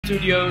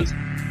Studios.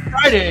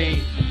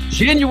 Friday,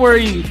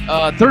 January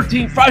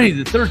 13th, Friday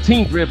the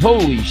 13th, Rip.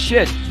 Holy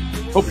shit.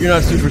 Hope you're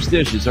not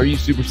superstitious. Are you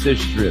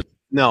superstitious, Rip?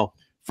 No.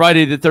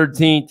 Friday the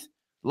 13th,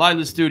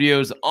 Lila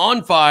Studios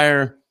on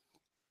fire.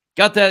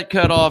 Got that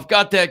cut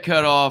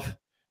off.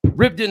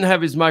 Rip didn't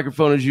have his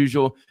microphone as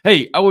usual.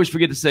 Hey, I always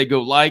forget to say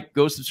go like,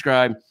 go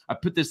subscribe. I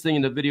put this thing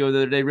in the video the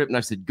other day, Rip, and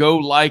I said go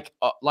like,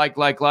 and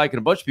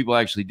a bunch of people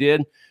actually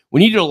did. We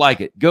need you to like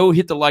it. Go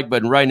hit the like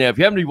button right now. If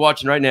you happen to be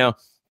watching right now,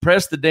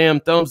 press the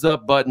damn thumbs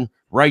up button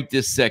right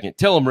this second.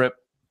 Tell them, Rip.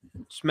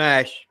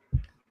 Smash.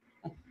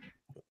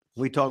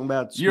 We talking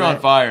about You're on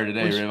fire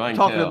today, Rip. I can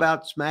talking tell.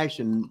 about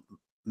smashing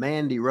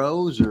Mandy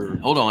Rose or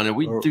hold on, and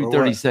we do or 30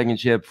 what?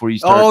 seconds yet before you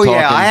start talking.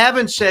 Yeah, I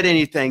haven't said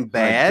anything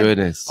bad. My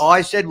goodness. All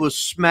I said was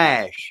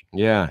smash.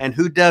 Yeah. And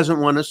who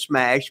doesn't want to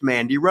smash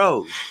Mandy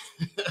Rose?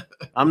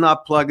 I'm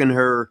not plugging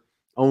her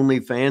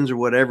OnlyFans or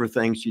whatever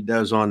thing she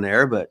does on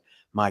there, but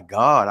my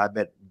God, I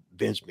bet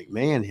Vince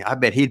McMahon, I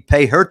bet he'd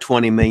pay her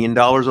 $20 million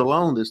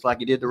alone, just like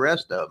he did the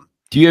rest of them.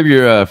 Do you have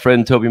your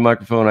friend Toby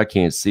microphone? I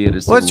can't see it.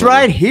 It's so What's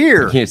right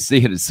here? I can't see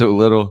it. It's so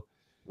little.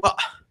 Well,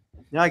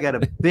 now I got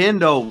to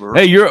bend over.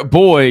 Hey, your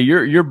boy,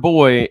 your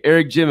boy,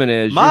 Eric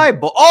Jimenez. My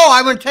boy. Oh,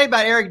 I want to tell you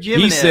about Eric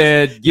Jimenez. He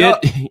said,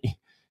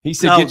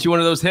 get you one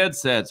of those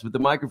headsets with the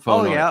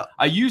microphone on. Yeah.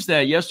 I used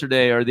that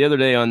yesterday or the other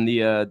day on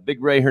the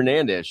Big Ray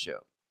Hernandez show.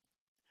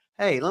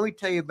 Hey, let me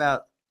tell you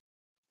about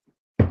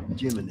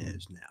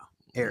Jimenez now.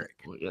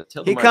 Eric. Well, yeah,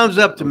 He comes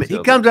up to me.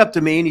 He comes up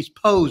to me and he's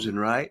posing,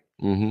 right?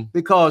 Mm-hmm.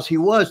 Because he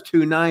was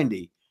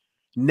 290.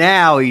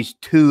 Now he's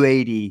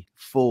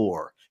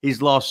 284.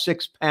 He's lost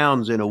 6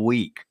 pounds in a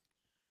week.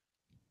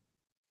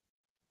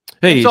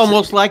 Hey, it's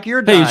almost like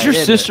your diet. Hey, is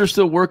your sister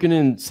still working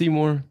in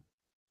Seymour?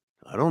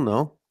 I don't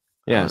know.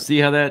 Yeah, see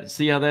how that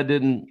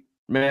didn't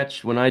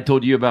match when I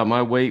told you about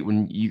my weight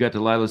when you got to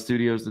Lila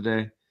Studios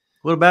today?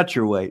 What about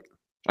your weight?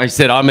 I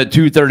said I'm at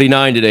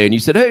 239 today, and you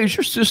said, "Hey, is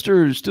your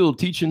sister still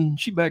teaching?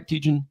 She back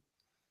teaching?"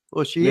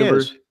 Well, she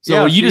is. So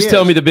yeah, you just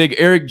tell me the big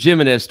Eric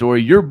Jimenez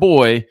story, your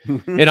boy,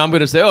 and I'm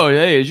going to say, "Oh,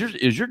 hey,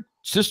 is your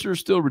sister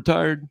still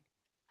retired?"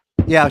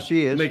 Yeah,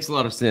 she is. It makes a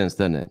lot of sense,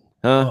 doesn't it?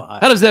 Huh? Well,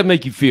 How does that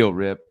make you feel,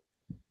 Rip?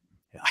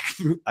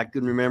 I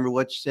couldn't remember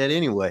what you said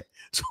anyway.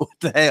 So what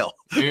the hell?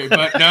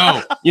 But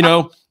no, you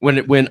know,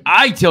 when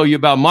I tell you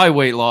about my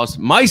weight loss,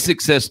 my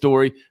success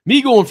story,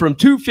 me going from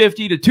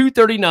 250 to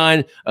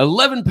 239,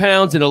 11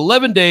 pounds in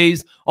 11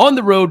 days on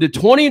the road to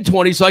 20 and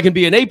 20 so I can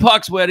be an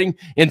APOC's wedding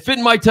and fit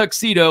in my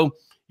tuxedo,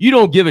 you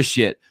don't give a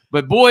shit.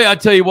 But boy, I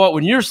tell you what,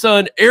 when your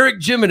son,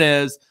 Eric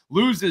Jimenez,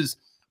 loses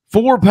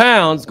 4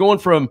 pounds going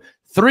from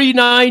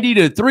 390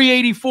 to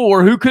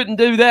 384, who couldn't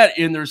do that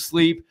in their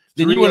sleep?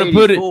 Then you want to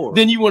put it.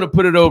 Then you want to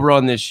put it over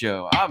on this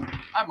show.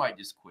 I might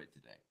just quit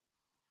today.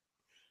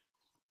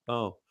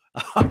 Oh,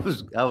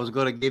 I was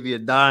going to give you a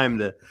dime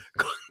to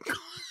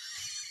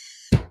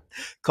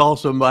call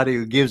somebody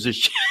who gives a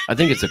shit. I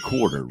think it's a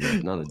quarter,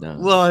 Rick, not a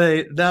dime.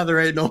 Well, now there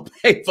ain't no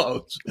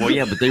payphones. Well,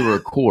 yeah, but they were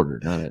a quarter,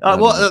 not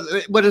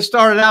a. When it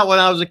started out when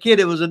I was a kid,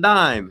 it was a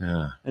dime,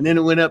 and then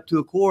it went up to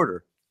a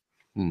quarter.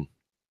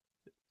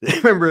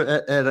 Remember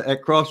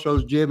at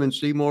Crossroads Gym in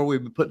Seymour, we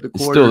put the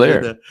quarter. Still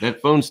there. That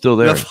phone's still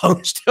there. The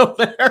phone's still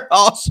there.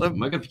 Awesome.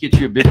 Am I going to get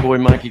you a big boy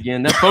mic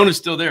again? That phone is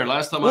still there.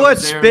 Last time I was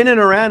it's there, spinning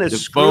around.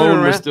 It's the phone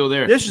around. was still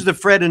there. This is the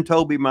Fred and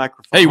Toby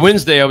microphone. Hey,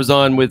 Wednesday I was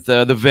on with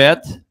the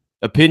vet,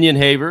 Opinion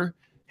Haver,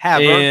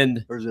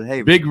 and or is it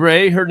Haver? Big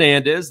Ray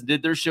Hernandez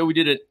did their show. We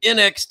did an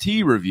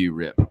NXT review,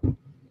 Rip.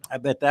 I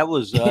bet that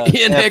was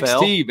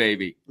NXT, FL.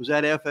 baby. Was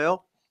that FL?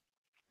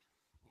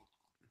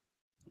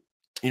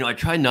 You know, I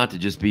tried not to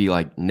just be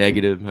like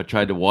negative. I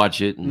tried to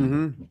watch it.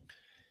 And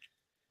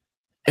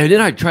then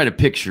I try to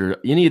picture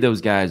any of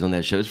those guys on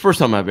that show. It's the first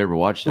time I've ever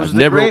watched it. Was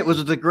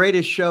it the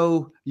greatest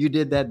show you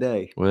did that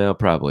day? Well,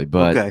 probably.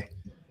 But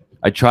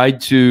I tried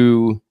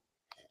to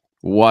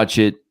watch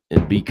it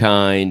and be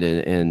kind.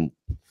 And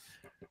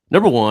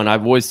number one,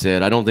 I've always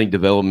said I don't think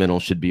developmental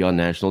should be on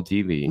national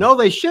TV. No,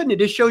 they shouldn't. It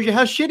just shows you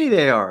how shitty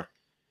they are.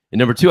 And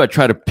number two, I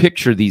try to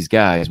picture these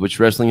guys, which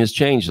wrestling has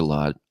changed a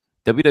lot.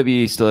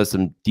 WWE still has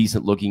some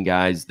decent looking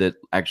guys that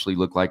actually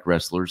look like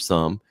wrestlers,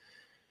 some.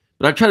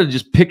 But I try to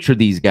just picture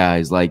these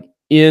guys like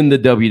in the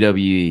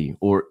WWE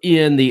or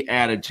in the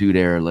Attitude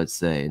Era, let's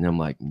say. And I'm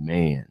like,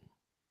 man,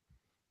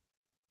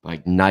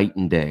 like night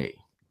and day.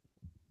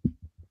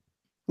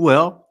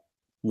 Well,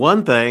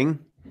 one thing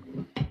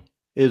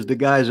is the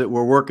guys that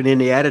were working in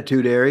the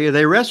Attitude Area,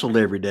 they wrestled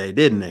every day,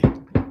 didn't they?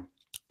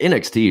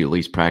 NXT at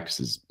least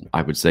practices,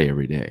 I would say,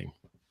 every day.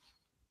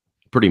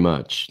 Pretty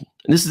much.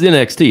 And this is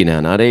NXT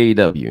now, not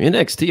AEW.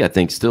 NXT, I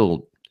think,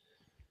 still.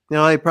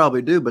 No, they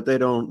probably do, but they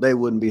don't. They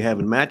wouldn't be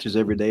having matches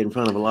every day in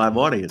front of a live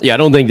audience. Yeah, I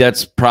don't think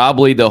that's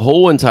probably the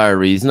whole entire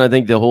reason. I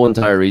think the whole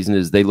entire reason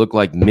is they look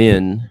like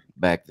men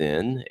back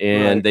then,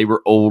 and they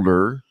were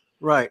older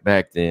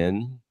back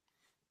then.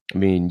 I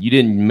mean, you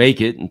didn't make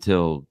it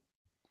until.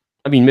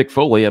 I mean, Mick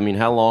Foley. I mean,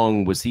 how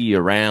long was he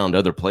around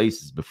other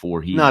places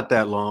before he? Not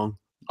that long.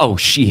 Oh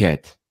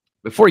shit!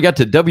 Before he got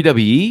to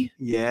WWE?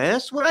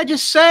 Yes. What did I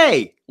just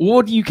say?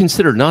 What do you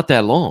consider not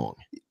that long?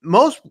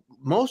 Most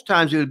most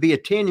times it would be a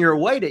 10-year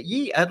wait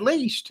at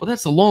least. Well,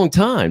 that's a long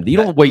time. You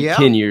don't wait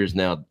 10 years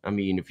now. I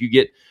mean, if you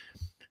get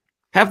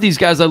half these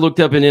guys I looked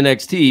up in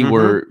NXT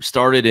were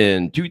started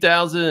in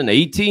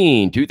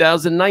 2018,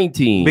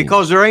 2019.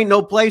 Because there ain't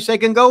no place they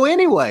can go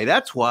anyway.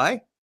 That's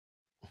why.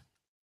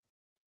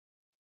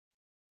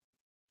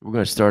 We're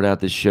going to start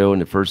out this show in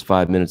the first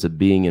 5 minutes of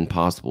being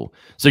impossible.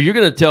 So you're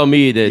going to tell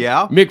me that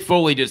Mick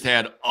Foley just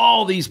had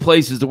all these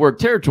places to work.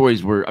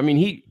 Territories were, I mean,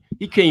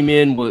 he came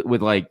in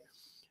with like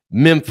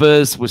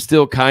Memphis was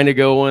still kind of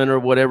going or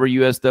whatever,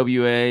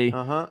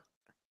 USWA.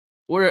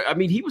 Where, I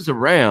mean, he was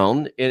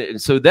around.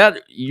 And so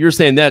that you're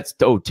saying that's,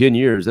 10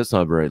 years. That's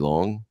not very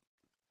long.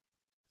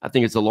 I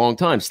think it's a long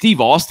time.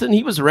 Steve Austin,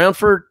 he was around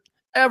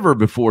forever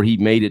before he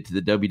made it to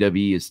the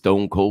WWE as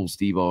Stone Cold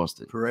Steve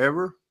Austin.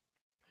 Forever?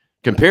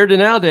 Compared to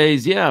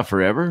nowadays, yeah,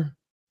 forever.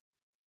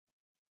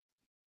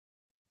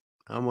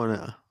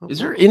 Is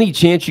there any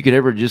chance you could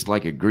ever just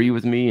like agree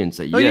with me and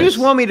say yes? You just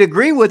want me to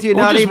agree with you,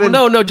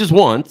 no, just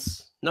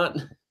once,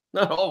 not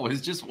always,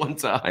 just one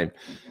time.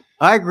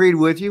 I agreed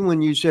with you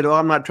when you said, "Oh,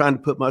 I'm not trying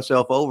to put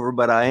myself over,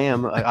 but I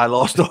am. I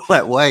lost all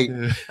that weight."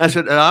 I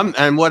said,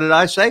 "And what did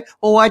I say?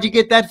 Well, why'd you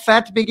get that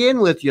fat to begin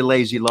with, you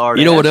lazy lard?"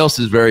 You know what else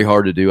is very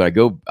hard to do? I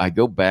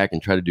go back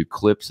and try to do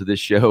clips of this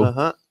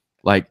show,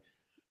 like.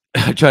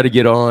 I tried to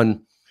get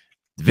on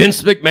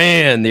Vince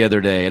McMahon the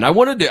other day, and I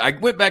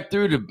went back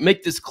through to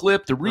make this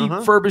clip to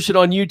refurbish it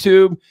on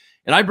YouTube,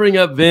 and I bring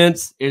up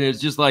Vince, and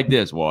it's just like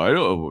this. Well, I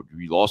know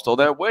you lost all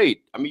that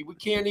weight. I mean, we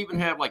can't even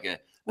have like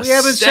we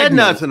haven't said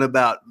nothing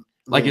about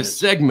like Vince. A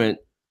segment.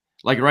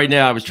 Like right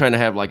now, I was trying to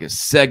have like a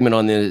segment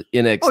on the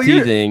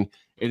NXT thing,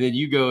 and then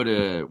you go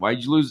to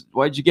why'd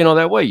you gain all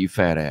that weight, you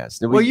fat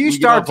ass? You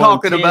start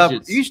talking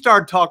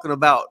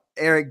about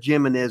Eric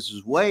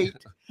Jimenez's weight.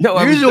 No,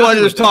 you're the one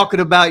who's talking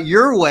about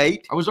your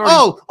weight. I was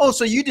already.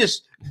 So you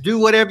just do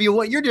whatever you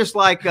want. You're just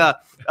like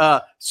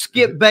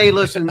Skip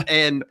Bayless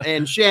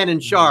and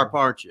Shannon Sharp,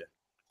 aren't you?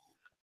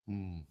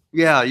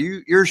 Yeah,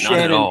 you're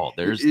Shannon. Not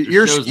at all.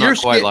 Show's not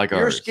quite like ours.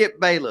 You're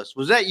Skip Bayless.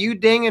 Was that you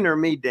dinging or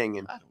me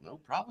dinging? I don't know.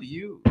 Probably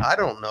you. I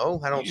don't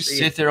know. I don't. You just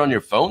sit there on your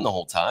phone the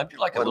whole time.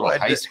 You're like a little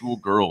high school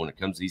girl when it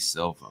comes to these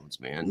cell phones,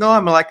 man. No,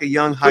 I'm like a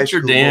young high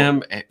school. Put your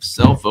damn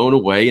cell phone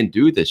away and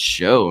do the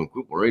show and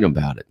quit worrying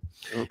about it.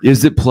 Okay.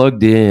 Is it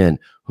plugged in?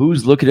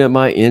 Who's looking at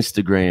my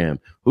Instagram?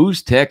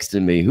 Who's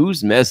texting me?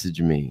 Who's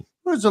messaging me?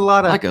 There's a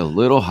lot of like a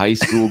little high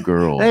school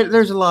girl.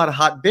 There's a lot of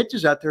hot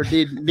bitches out there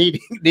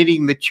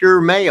needing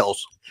mature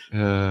males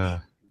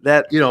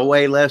that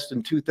weigh less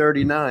than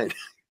 239.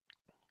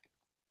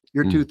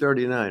 You're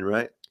 239,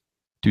 right?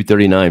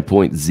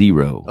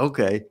 239.0.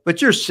 Okay,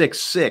 but you're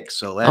 6'6",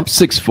 so I'm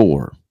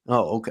 6'4".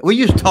 Oh, okay. Well,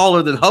 you're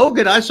taller than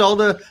Hogan. I saw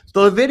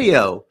the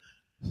video.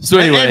 So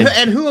anyway,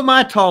 and who am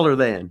I taller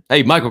than?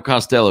 Hey, Michael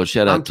Costello,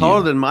 shout out to you. I'm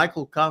taller than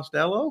Michael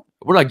Costello?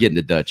 We're not getting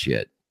to Dutch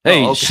yet.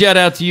 Hey, shout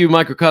out to you,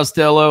 Michael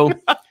Costello.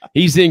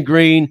 He's in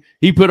green.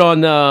 He put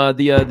on the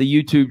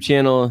YouTube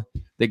channel,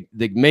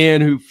 the man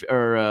who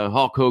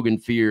Hulk Hogan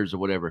fears or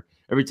whatever.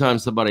 Every time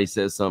somebody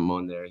says something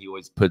on there, he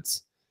always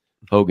puts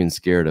Hogan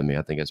scared of me.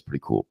 I think that's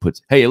pretty cool.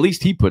 Hey, at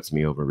least he puts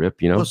me over,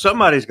 Rip, Well,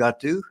 somebody's got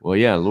to. Well,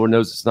 yeah, Lord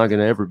knows it's not going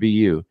to ever be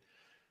you.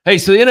 Hey,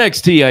 so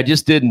NXT, I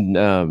just didn't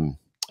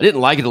I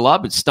didn't like it a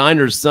lot, but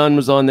Steiner's son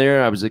was on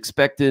there. I was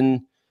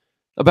expecting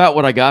about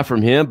what I got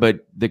from him,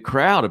 but the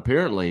crowd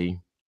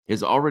apparently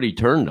has already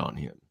turned on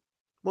him.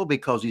 Well,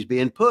 because he's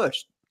being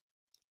pushed.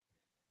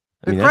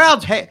 The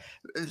crowd's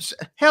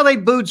hell, they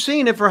booed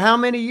Cena for how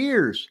many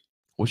years?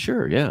 Well,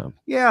 sure, yeah.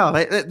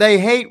 Yeah, they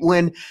hate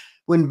when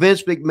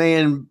Vince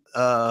McMahon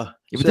but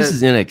this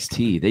is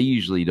NXT. They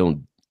usually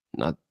don't,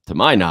 not to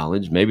my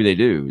knowledge, maybe they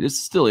do. This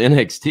is still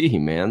NXT,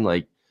 man.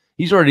 Like,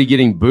 he's already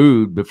getting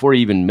booed before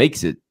he even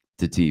makes it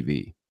to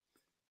TV,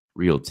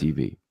 real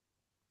TV.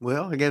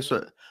 Well, I guess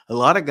a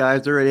lot of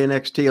guys, they're at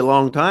NXT a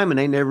long time and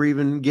they never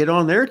even get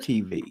on their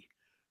TV.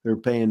 They're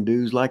paying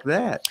dues like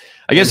that.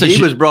 I guess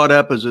he was brought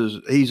up as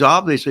he's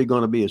obviously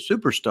going to be a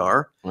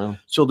superstar. Well,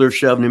 so they're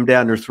shoving him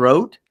down their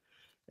throat,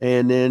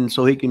 and then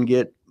so he can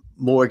get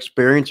more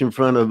experience in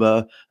front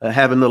of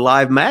having the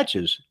live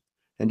matches.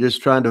 And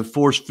just trying to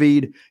force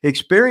feed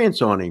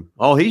experience on him.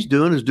 All he's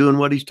doing is doing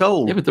what he's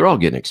told. Yeah, but they're all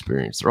getting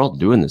experience. They're all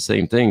doing the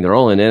same thing. They're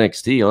all in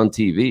NXT on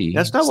TV.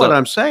 That's not what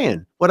I'm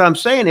saying. What I'm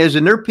saying is,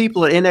 and there are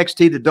people at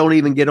NXT that don't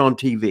even get on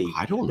TV.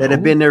 I don't know. That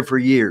have been there for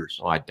years.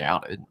 Oh, I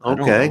doubt it.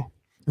 Okay.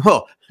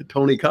 Well,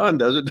 Tony Khan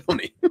does it, don't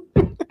he?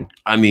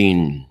 I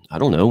mean, I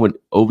don't know. When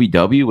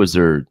OVW, was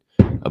there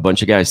a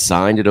bunch of guys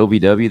signed at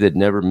OVW that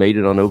never made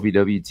it on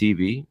OVW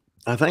TV?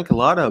 I think a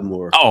lot of them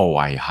were. Oh,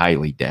 I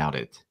highly doubt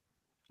it.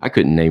 I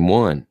couldn't name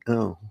one.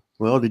 Oh,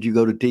 well, did you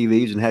go to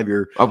TVs and have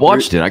your... I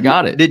watched it. I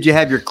got it. Did you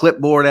have your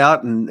clipboard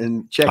out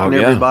and checking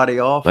everybody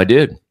off? I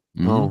did.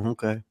 Mm-hmm. Oh,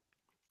 okay.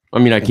 I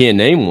mean, I can't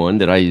name one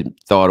that I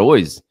thought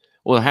always...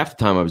 Well, half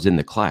the time I was in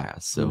the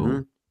class,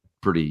 so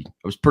I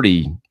was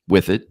pretty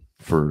with it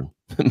for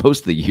most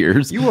of the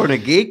years. You weren't a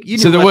geek.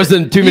 So there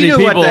wasn't too many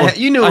people...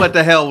 You knew what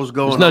the hell was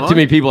going on. There's not too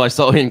many people I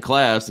saw in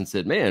class and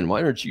said, man,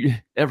 why aren't you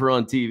ever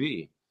on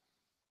TV?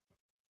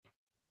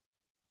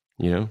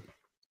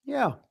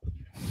 Yeah.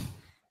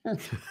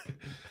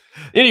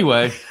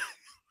 Anyway,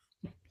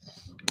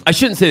 I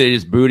shouldn't say they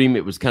just booed him.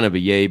 It was kind of a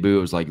yay boo.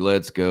 It was like,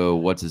 let's go,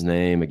 what's his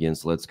name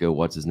against let's go,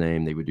 what's his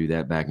name. They would do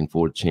that back and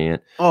forth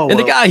chant. Oh, and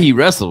the guy he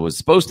wrestled was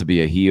supposed to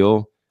be a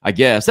heel, I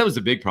guess. That was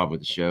the big problem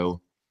with the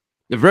show.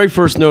 The very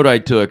first note I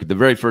took, the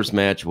very first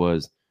match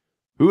was,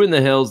 who in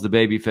the hell's the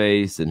baby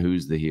face and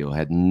who's the heel? I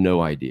had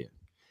no idea.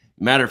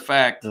 Matter of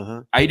fact,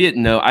 I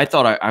didn't know. I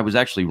thought I was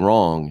actually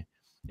wrong,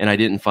 and I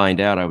didn't find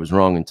out I was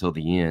wrong until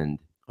the end.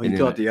 Oh, you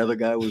thought the other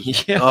guy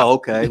was? Yeah. Oh,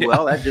 okay. Yeah.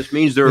 Well, that just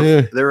means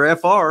they're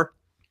FR.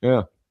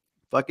 Yeah.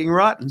 Fucking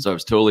rotten. So I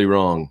was totally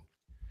wrong.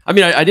 I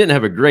mean, I didn't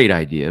have a great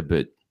idea,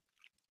 but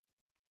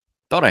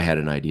thought I had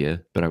an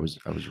idea, but I was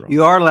wrong.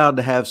 You are allowed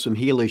to have some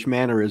heelish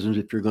mannerisms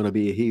if you're going to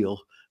be a heel.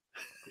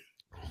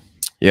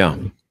 Yeah.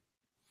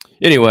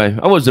 Anyway,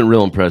 I wasn't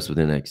real impressed with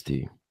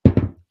NXT.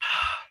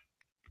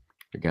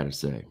 I gotta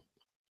say.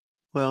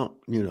 Well,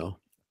 you know.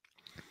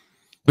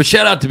 But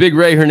shout out to Big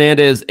Ray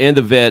Hernandez and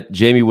the vet,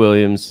 Jamie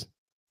Williams.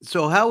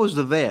 So how was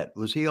the vet?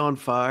 Was he on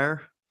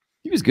fire?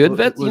 He was good.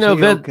 Vet, you know,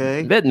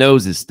 Vet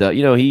knows his stuff.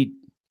 You know, he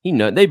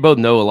know they both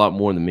know a lot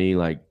more than me,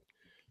 like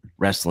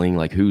wrestling,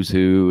 like who's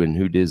who and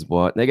who does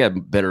what. They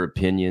got better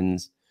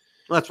opinions.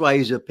 Well, that's why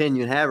he's an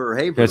opinion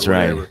haver. That's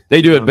right.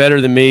 They do it better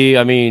than me.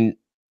 I mean,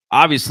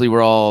 obviously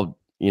we're all,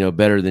 you know,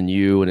 better than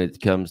you when it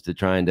comes to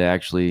trying to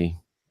actually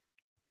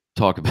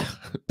talk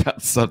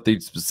about something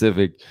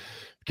specific,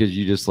 because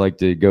you just like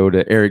to go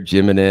to Eric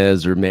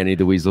Jimenez or Manny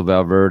the Weasel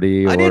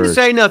Valverde. I didn't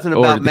say nothing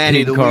about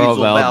Manny the Weasel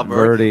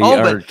Valverde.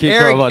 Oh, but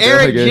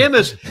Eric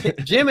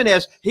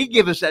Jimenez, he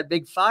gave us that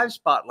big 5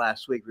 spot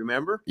last week.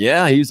 Remember?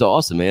 Yeah, he's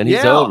awesome, man.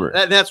 He's over.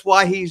 That's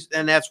why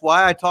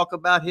I talk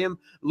about him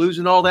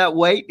losing all that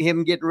weight,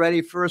 him getting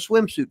ready for a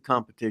swimsuit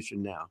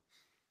competition now.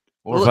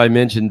 Or if I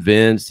mentioned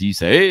Vince, you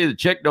say, hey, the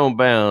check don't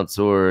bounce,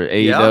 or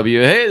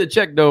AEW, hey, the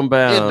check don't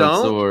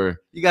bounce, or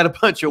you got a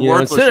bunch of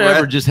worthless. Instead of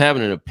ever just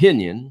having an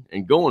opinion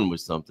and going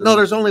with something. No,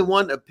 there's only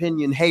one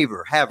opinion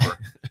haver,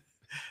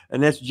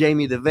 and that's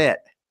Jamie the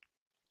vet.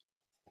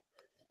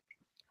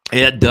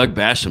 Yeah, Doug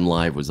Basham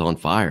live was on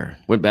fire.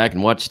 Went back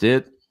and watched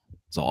it.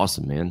 It's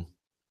awesome, man.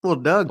 Well,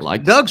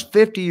 Doug's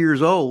 50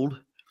 years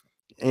old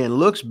and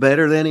looks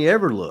better than he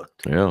ever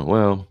looked. Yeah,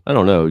 well, I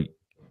don't know.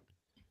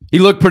 He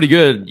looked pretty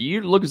good.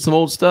 You look at some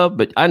old stuff,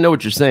 but I know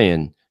what you're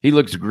saying. He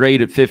looks great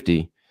at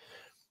 50.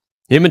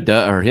 Him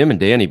and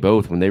Danny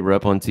both, when they were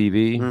up on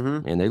TV,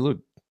 and they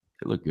look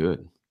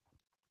good.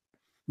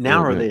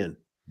 Now or then?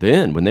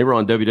 Then, when they were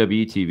on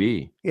WWE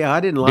TV. Yeah, I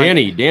didn't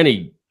like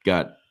Danny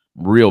got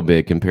real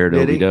big compared to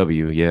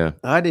OVW. Yeah.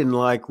 I didn't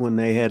like when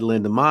they had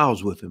Linda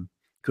Miles with him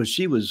because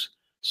she was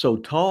so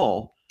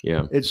tall.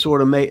 Yeah. It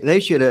sort of made, they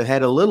should have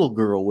had a little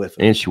girl with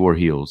him. And she wore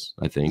heels,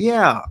 I think.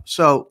 Yeah.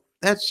 So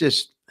that's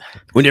just.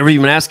 We never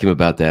even ask him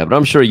about that, but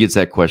I'm sure he gets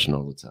that question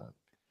all the time.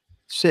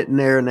 Sitting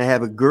there and they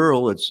have a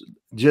girl that's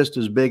just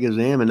as big as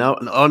him, and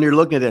on you're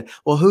looking at it.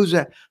 Well, who's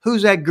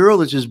that girl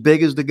that's as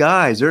big as the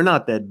guys? They're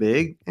not that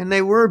big, and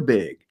they were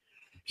big.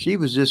 She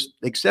was just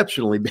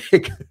exceptionally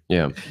big.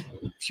 Yeah,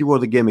 she wore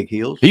the gimmick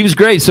heels. He was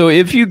great. So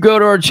if you go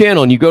to our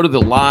channel and you go to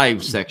the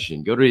live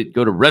section, go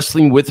to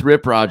Wrestling with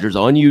Rip Rogers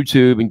on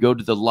YouTube and go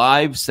to the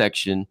live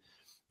section,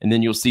 and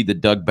then you'll see the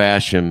Doug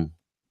Basham,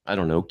 I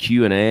don't know,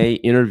 Q&A,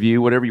 interview,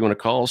 whatever you want to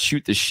call,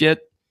 shoot the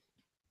shit.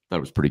 That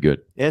was pretty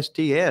good.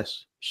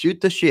 STS, shoot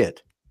the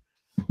shit.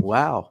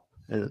 Wow.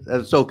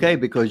 That's okay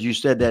because you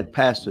said that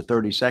past the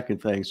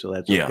 30-second thing, so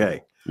that's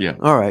okay. Yeah.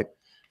 All right.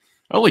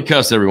 I only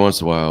cuss every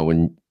once in a while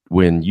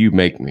when you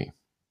make me,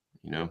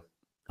 you know.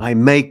 I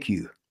make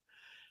you.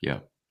 Yeah.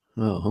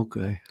 Oh,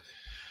 okay.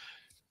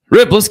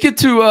 Rip, let's get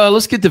to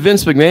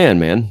Vince McMahon,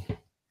 man.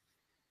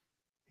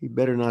 You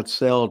better not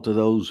sell to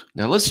those.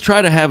 Now let's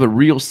try to have a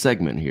real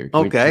segment here.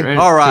 Okay.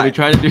 All right. Can we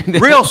try to do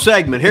that? Real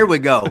segment. Here we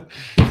go.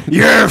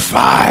 You're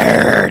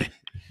fired.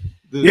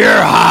 You're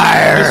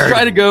hired. Let's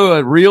try to go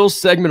a real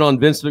segment on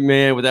Vince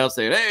McMahon without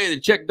saying, hey, the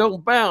check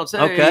don't bounce. Hey,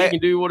 okay. He can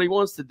do what he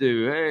wants to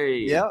do. Hey.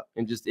 Yeah.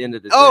 And just end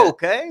it at that.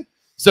 Okay.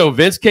 So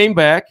Vince came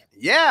back.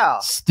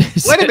 Yeah.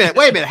 Wait a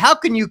minute. How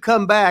can you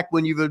come back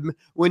when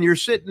you're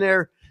sitting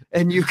there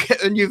and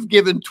you've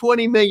given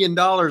 $20 million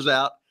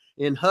out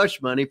in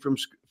hush money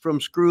from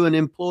screwing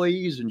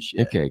employees and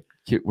shit? Okay,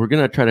 we're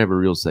gonna try to have a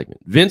real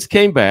segment. Vince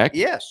came back.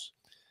 Yes.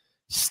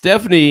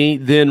 Stephanie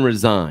then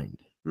resigned.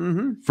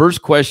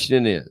 First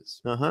question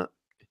is,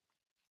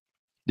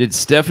 did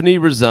Stephanie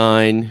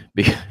resign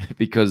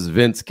because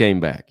Vince came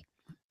back?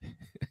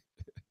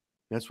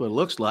 That's what it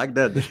looks like,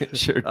 doesn't it?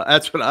 Sure.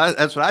 That's what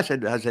I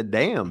said. I said,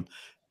 damn,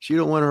 she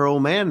don't want her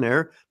old man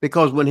there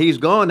because when he's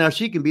gone, now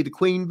she can be the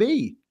queen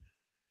bee.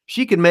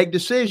 She can make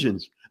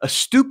decisions. A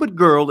stupid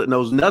girl that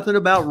knows nothing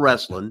about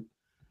wrestling.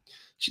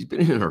 She's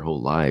been in her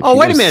whole life. Oh,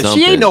 wait a minute.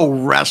 She ain't no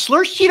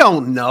wrestler. She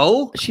don't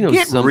know. She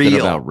knows something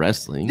about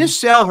wrestling. Just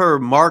sell her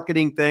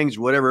marketing things,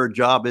 whatever her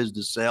job is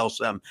to sell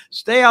something.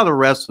 Stay out of the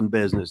wrestling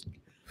business.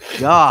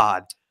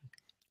 God.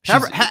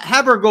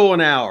 Have her go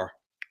an hour.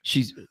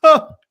 She's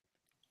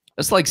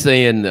That's like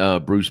saying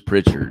Bruce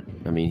Pritchard.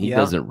 I mean, he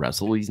doesn't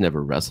wrestle. He's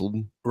never wrestled.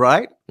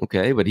 Right.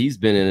 Okay, but he's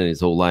been in it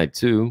his whole life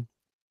too.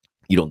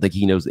 You don't think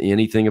he knows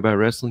anything about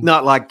wrestling?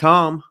 Not like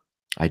Tom.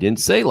 I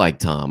didn't say like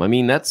Tom. I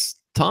mean,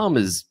 Tom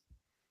is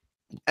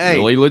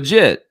really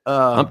legit.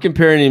 I'm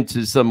comparing him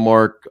to some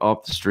mark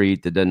off the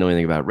street that doesn't know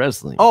anything about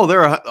wrestling. Oh,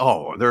 there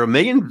are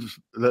millions.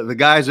 The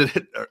guys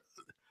that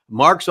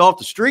marks off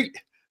the street,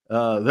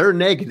 they're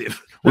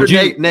negative. They're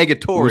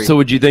negatory. So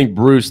would you think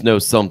Bruce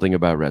knows something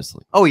about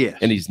wrestling? Oh, yes.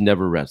 And he's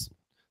never wrestled.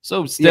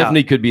 So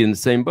Stephanie could be in the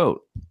same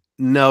boat.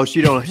 No,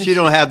 she don't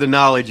have the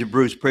knowledge that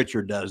Bruce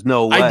Pritchard does.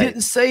 No way. I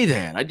didn't say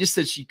that. I just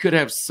said she could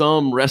have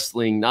some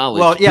wrestling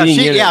knowledge. Well,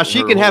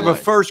 she can have a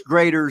first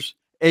grader's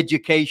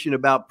education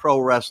about pro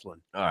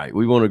wrestling. All right,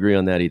 we won't agree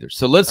on that either.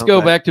 So let's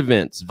go back to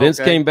Vince. Vince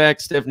came back,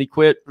 Stephanie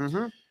quit.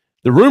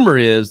 The rumor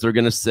is they're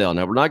going to sell.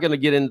 Now, we're not going to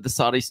get into the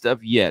Saudi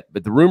stuff yet,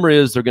 but the rumor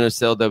is they're going to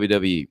sell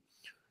WWE.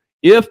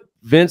 If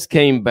Vince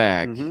came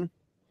back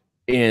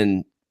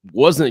and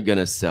wasn't going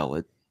to sell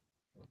it,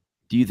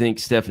 do you think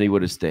Stephanie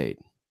would have stayed?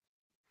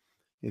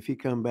 If he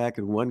come back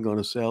and wasn't going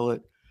to sell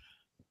it,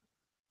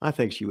 I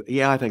think she would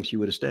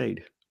have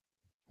stayed.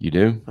 You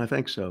do? I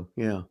think so,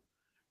 yeah.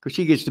 Because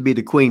she gets to be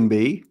the queen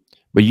bee.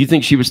 But you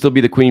think she would still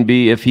be the queen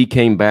bee if he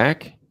came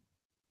back?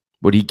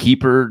 Would he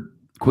keep her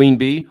queen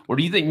bee? Or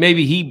do you think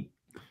maybe he...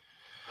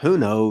 Who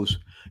knows?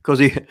 Because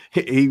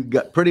he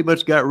pretty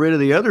much got rid of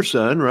the other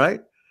son, right?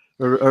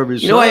 Or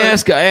his son. I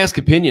ask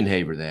Opinion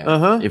Haver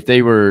that. If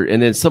they were...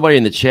 And then somebody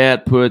in the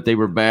chat put they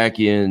were back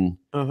in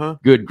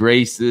good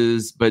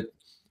graces, but...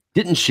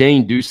 Didn't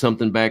Shane do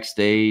something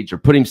backstage or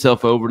put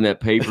himself over in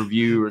that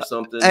pay-per-view or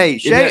something? Hey,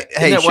 Shane, isn't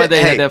that why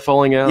they had that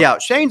falling out? Yeah,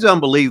 Shane's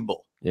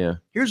unbelievable. Yeah.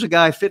 Here's a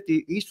guy,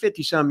 he's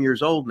 50-some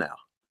years old now.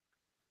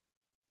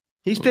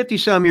 He's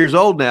 50-some years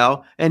old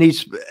now, and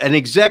he's an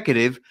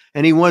executive,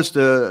 and he wants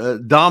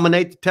to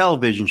dominate the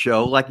television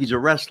show like he's a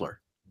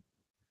wrestler.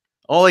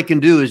 All he can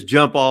do is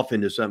jump off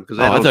into something.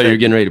 I thought you were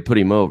getting ready to put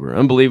him over.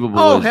 Unbelievable.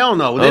 Oh, hell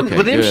no. With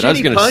them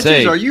shitty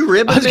punches, are you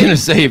ribbing me? I was going to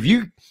say, if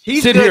you...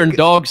 sit here and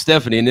dog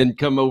Stephanie and then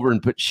come over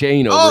and put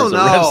Shane over as a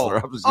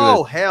wrestler.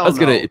 I was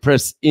going to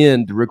press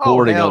end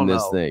recording on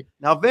this thing.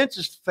 Now, Vince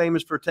is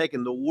famous for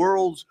taking the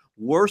world's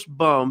worst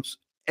bumps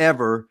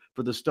ever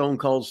for the Stone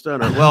Cold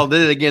Stunner. Well,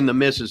 then again, the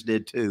missus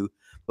did too.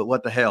 But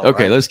what the hell?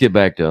 Okay, let's get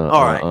back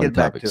to get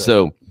back to it.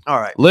 So, all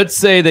right, let's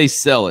say they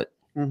sell it.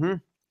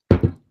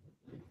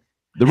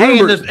 The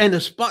rumor, and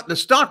the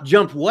stock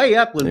jumped way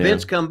up when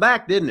Vince come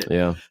back, didn't it?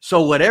 Yeah.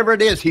 So whatever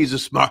it is, he's a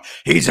smart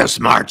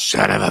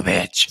son of a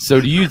bitch.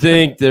 So do you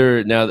think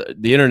now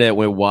the internet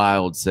went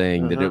wild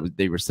saying that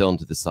they were selling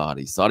to the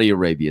Saudis, Saudi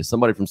Arabia,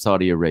 somebody from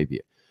Saudi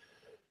Arabia,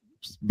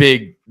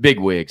 big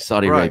wig,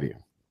 Saudi Arabia.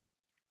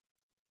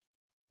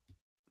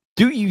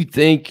 Do you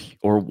think,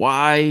 or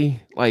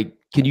why? Like,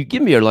 can you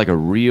give me a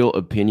real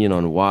opinion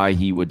on why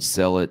he would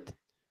sell it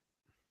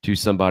to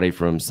somebody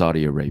from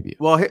Saudi Arabia?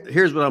 Well,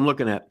 here's what I'm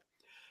looking at.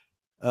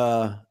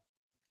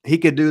 He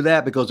could do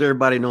that because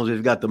everybody knows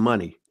he's got the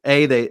money.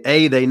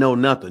 They know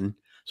nothing,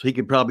 so he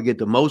could probably get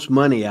the most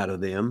money out of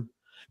them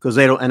because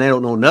they don't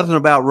know nothing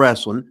about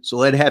wrestling.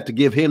 So they'd have to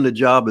give him the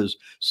job as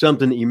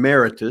something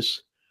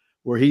emeritus,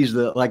 where he's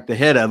the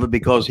head of it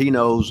because he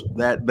knows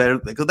that better.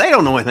 Because they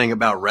don't know anything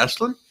about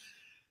wrestling.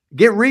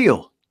 Get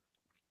real.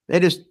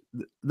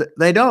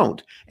 They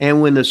don't.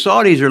 And when the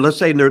Saudis are, let's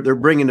say they're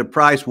bringing the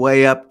price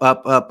way up.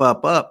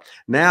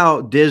 Now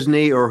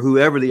Disney or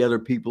whoever the other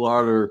people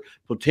are, their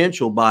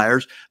potential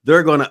buyers,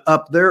 they're going to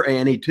up their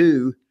ante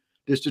too,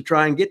 just to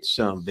try and get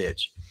some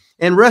bitch.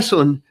 And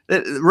wrestling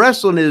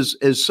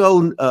is so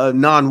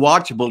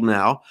non-watchable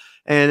now.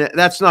 And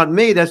that's not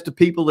me. That's the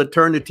people that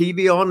turn the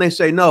TV on. They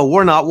say, no,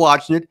 we're not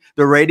watching it.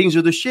 The ratings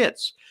are the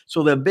shits.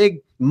 So the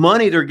big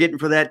money they're getting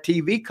for that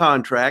TV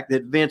contract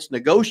that Vince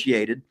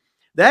negotiated,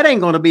 that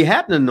ain't going to be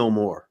happening no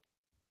more.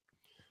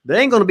 They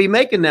ain't going to be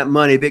making that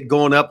money if it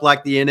going up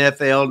like the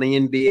NFL and the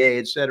NBA,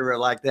 et cetera,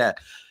 like that.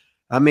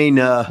 I mean,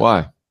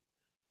 why?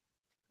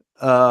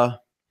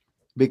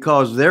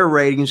 Because their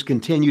ratings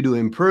continue to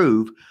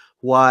improve.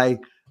 Why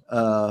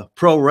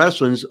pro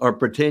wrestlings are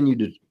continue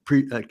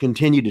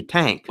to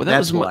tank. Well,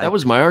 that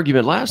was my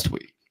argument last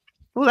week.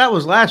 Well, that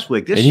was last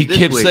week. And you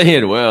kept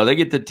saying, well, they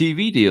get the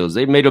TV deals.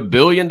 They made $1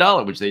 billion,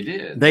 which they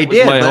did. They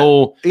did. My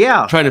whole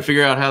trying to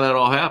figure out how that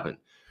all happened.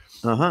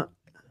 So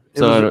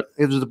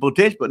it was the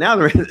potential, but now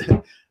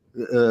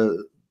they're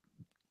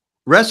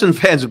wrestling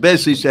fans have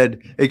basically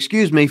said,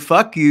 "Excuse me,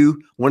 fuck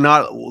you. We're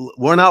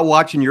not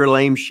watching your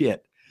lame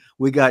shit.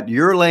 We got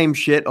your lame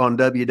shit on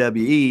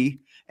WWE,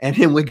 and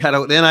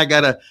then I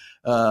gotta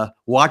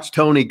watch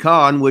Tony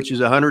Khan, which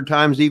is 100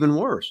 times even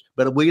worse.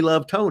 But we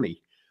love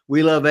Tony.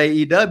 We love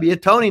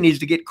AEW. Tony needs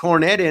to get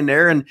Cornette in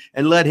there and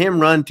let him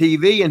run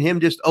TV and him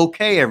just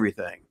okay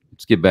everything."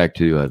 Let's get back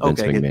to Vince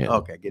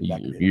McMahon. Get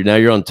back to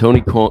you're on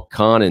Tony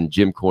Khan and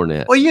Jim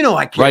Cornette. Well,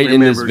 I can't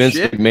remember in this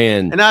Vince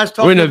McMahon. And I was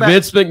talking about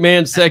Vince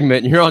McMahon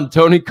segment. And you're on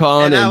Tony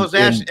Khan, and I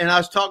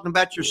was talking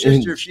about your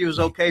sister if she was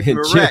okay from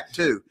Iraq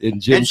too.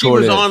 And Jim she Cornette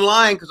was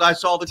online because I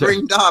saw the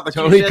green dot. But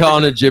Tony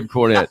Khan and Jim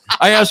Cornette.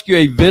 I asked you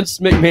a Vince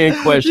McMahon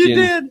question. You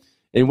did.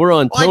 And we're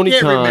on Well, Tony I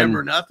can't Khan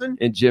remember nothing.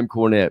 and Jim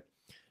Cornette.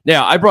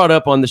 Now, I brought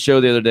up on the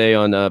show the other day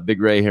on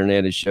Big Ray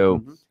Hernandez's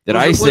show that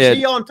I said, was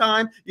he on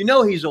time? You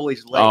know he's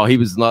always late. Oh, he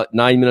was 9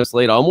 minutes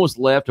late. I almost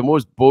left.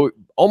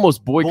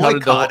 Almost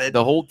boycotted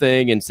the whole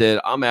thing and said,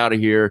 I'm out of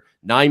here.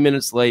 9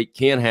 minutes late.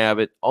 Can't have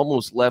it.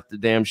 Almost left the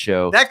damn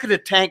show. That could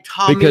have tanked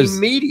Hami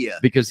Media.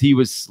 Because he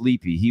was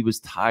sleepy. He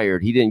was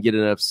tired. He didn't get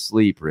enough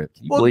sleep, Rip.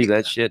 You believe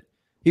that shit?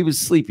 He was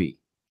sleepy.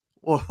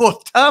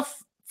 Well,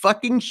 tough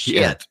fucking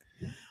shit.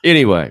 Yeah.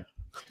 Anyway.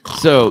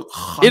 So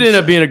it ended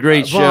up being a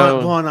great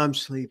show. Vaughn, I'm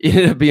sleepy. It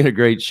ended up being a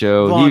great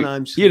show.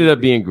 Vaughn, he ended up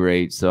being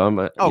great. So I'm,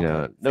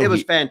 it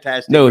was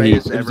fantastic. No,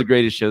 it was the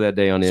greatest show that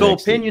day on NXT. So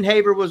Opinion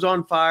Haver was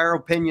on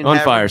fire.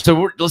 Fire.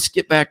 So let's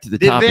get back to the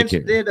topic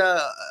here.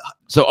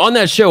 So on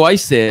that show, I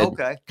said,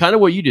 kind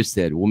of what you just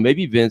said. Well,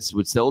 maybe Vince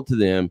would sell it to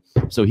them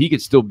so he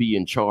could still be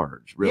in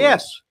charge. Really.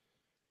 Yes.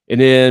 And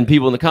then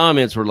people in the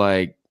comments were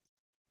like,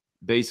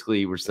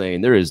 basically, we're saying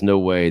there is no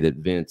way that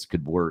Vince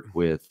could work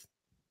with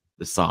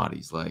the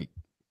Saudis. Like,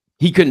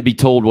 he couldn't be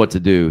told what to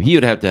do. He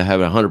would have to have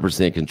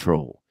 100%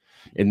 control.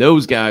 And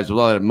those guys with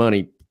a lot of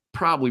money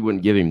probably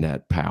wouldn't give him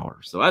that power.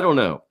 So I don't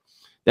know.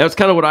 That's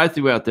kind of what I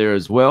threw out there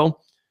as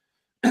well.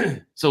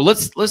 So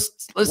let's look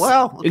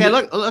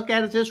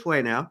at it this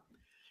way now.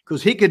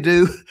 Because he could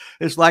do,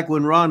 it's like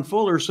when Ron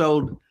Fuller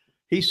sold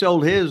his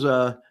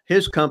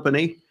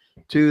company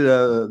to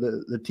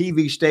the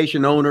TV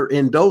station owner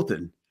in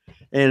Dothan.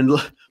 And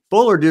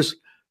Fuller just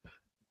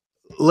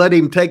let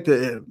him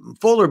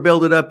Fuller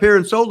built it up here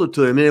and sold it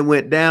to him, and it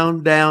went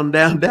down, down,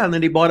 down, down.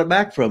 Then he bought it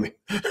back from him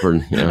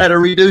at a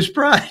reduced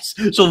price.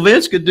 So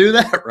Vince could do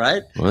that,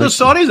 right? The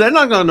Saudis, they're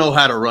not going to know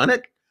how to run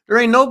it. There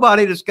ain't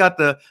nobody that's got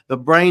the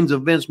brains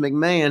of Vince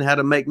McMahon how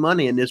to make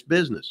money in this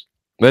business.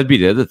 That'd be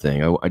the other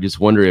thing. I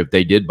just wonder if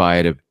they did buy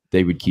it, if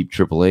they would keep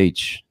Triple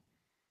H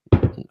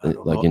in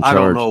charge. I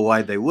don't know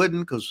why they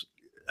wouldn't, because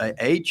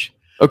H.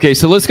 Okay,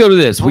 so let's go to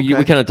this. We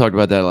kind of talked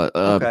about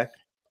that.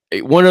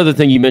 One other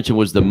thing you mentioned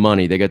was the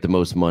money. They got the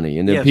most money.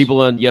 And then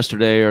people on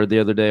yesterday or the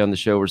other day on the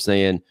show were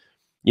saying,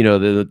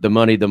 the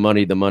money.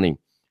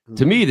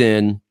 To me,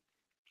 then,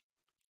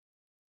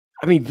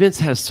 I mean, Vince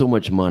has so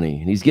much money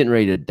and he's getting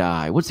ready to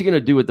die. What's he going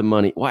to do with the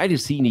money? Why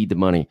does he need the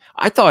money?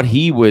 I thought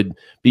he would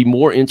be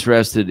more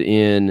interested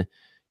in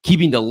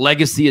keeping the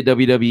legacy of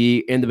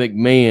WWE and the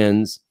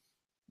McMahons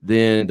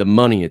than the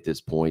money at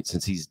this point,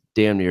 since he's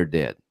damn near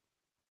dead.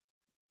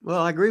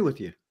 Well, I agree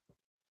with you.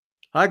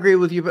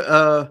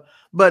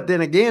 But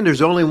then again,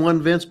 there's only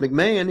one Vince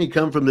McMahon. He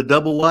come from the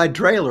double wide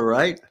trailer,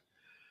 right?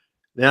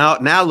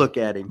 Now look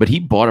at him. But he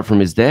bought it from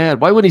his dad.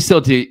 Why wouldn't he sell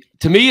it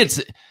to me?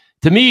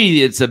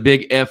 It's a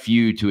big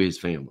FU to his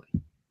family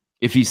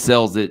if he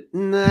sells it.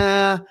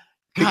 Nah.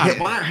 God,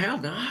 why? How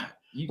not?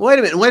 Wait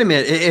a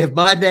minute. If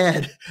my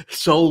dad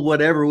sold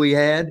whatever we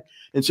had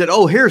and said,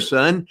 "Oh, here,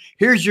 son,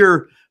 here's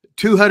your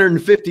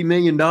 $250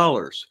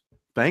 million.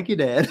 Thank you,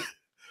 Dad."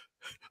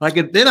 I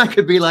could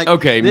be like,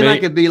 I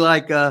could be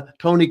like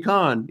Tony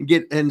Khan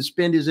and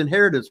spend his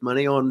inheritance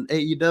money on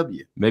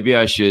AEW. Maybe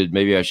I should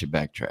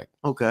backtrack.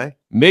 Okay.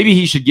 Maybe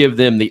he should give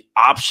them the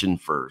option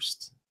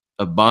first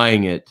of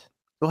buying it.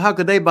 Well, how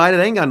could they buy it?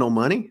 They ain't got no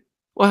money.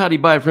 Well, how'd he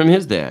buy it from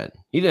his dad?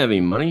 He didn't have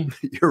any money.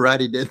 You're right,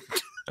 he didn't.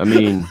 I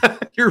mean,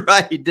 you're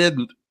right, he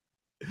didn't.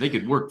 They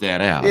could work that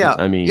out. Yeah.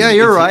 I mean,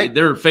 you're right.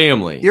 They're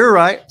family. You're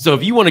right. So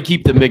if you want to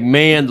keep the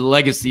McMahon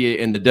legacy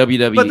in the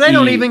WWE, but they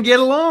don't even get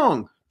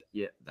along.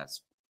 Yeah, that's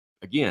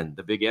again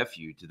the big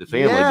FU to the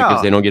family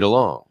because they don't get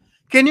along.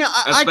 Can you?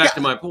 That's back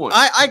to my point.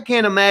 I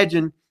can't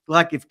imagine,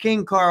 like, if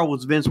King Carl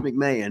was Vince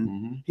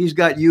McMahon, he's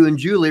got you and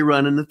Julie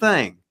running the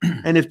thing,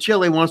 and if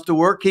Chili wants to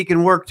work, he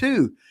can work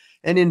too.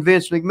 And in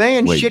Vince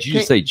McMahon, wait, did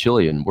you say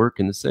Chili and work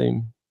in the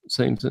same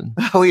sentence?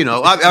 Oh,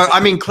 I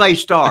mean Clay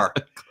Star.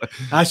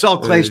 I saw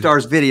Clay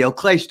Star's video.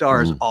 Clay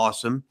Star is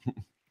awesome.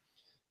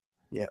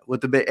 Yeah,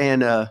 with the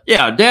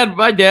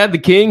my dad, the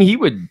King, he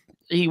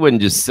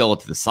wouldn't just sell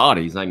it to the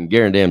Saudis. I can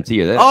guarantee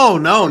you that. Oh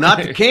no,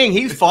 not the King.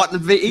 He's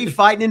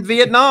fighting in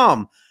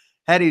Vietnam.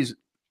 He's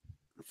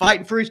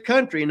fighting for his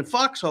country in the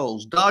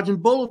foxholes, dodging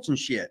bullets and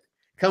shit,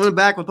 coming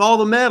back with all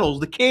the medals.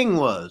 The King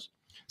was.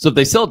 So if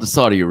they sell it to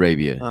Saudi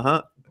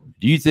Arabia,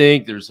 do you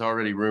think there's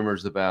already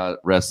rumors about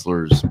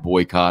wrestlers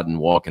boycotting,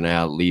 walking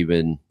out,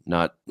 leaving,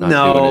 not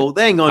no, doing it?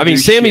 They ain't gonna. I mean,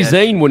 Sami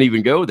Zayn wouldn't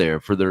even go there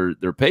for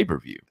their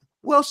pay-per-view.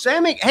 Well,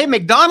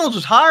 McDonald's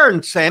is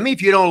hiring Sammy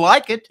if you don't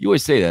like it. You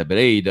always say that, but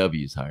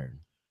AEW is hiring.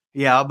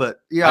 Yeah,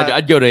 but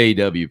I'd go to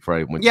AEW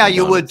probably. Yeah,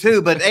 you would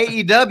too, but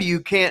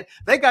AEW can't.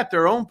 They got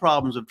their own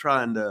problems of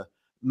trying to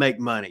make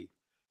money.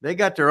 They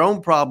got their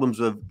own problems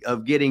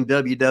of getting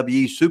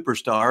WWE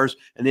superstars,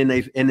 and then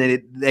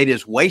they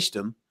just waste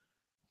them.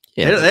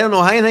 Yeah, they don't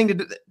know how anything to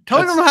do.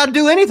 Tony don't know how to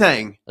do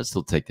anything. I'd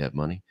still take that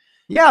money.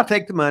 Yeah, I'll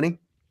take the money.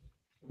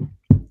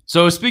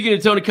 So speaking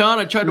of Tony Khan,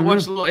 I tried to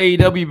watch a little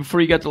AEW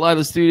before you got to live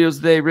the studios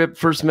today. Rip,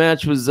 first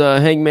match was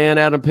Hangman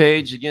Adam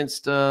Page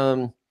against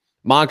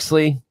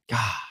Moxley.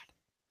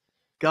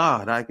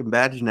 God, I can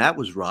imagine that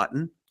was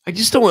rotten. I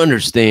just don't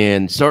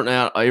understand starting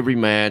out every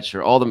match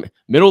or all the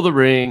middle of the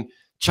ring,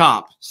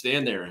 Chop,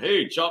 stand there.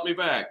 Hey, chop me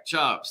back.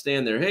 Chop,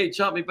 stand there. Hey,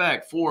 chop me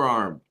back.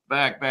 Forearm,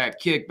 back,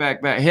 kick,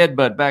 back,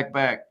 headbutt,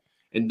 back,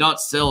 and not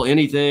sell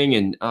anything.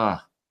 And how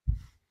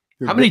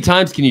many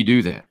times can you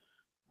do that?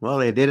 Well,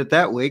 they did it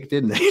that week,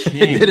 didn't they?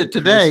 They did it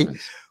today.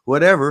 Christmas.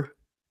 Whatever.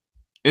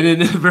 And then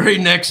the very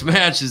next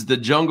match is the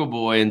Jungle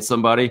Boy and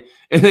somebody,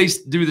 and they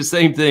do the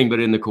same thing, but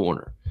in the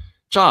corner.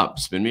 Chop,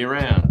 spin me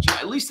around.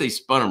 At least they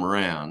spun him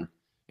around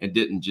and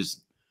didn't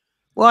just.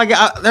 Well,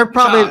 they're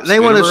probably Chop, they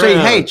want to say,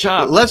 hey,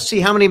 Chop. Let's see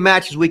how many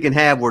matches we can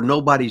have where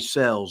nobody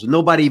sells,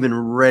 nobody even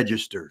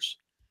registers.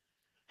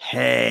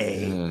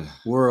 Hey,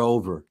 we're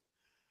over.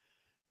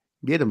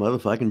 Get a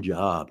motherfucking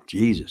job.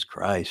 Jesus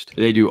Christ.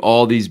 They do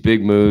all these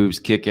big moves,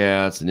 kick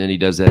outs, and then he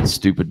does that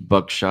stupid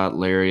buckshot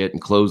lariat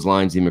and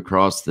clotheslines him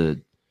across the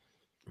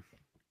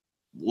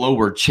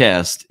lower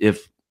chest.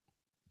 If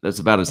that's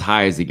about as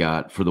high as he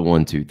got for the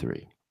 1, 2,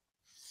 3.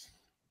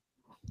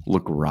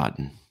 Look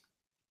rotten.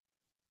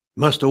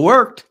 Must have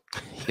worked.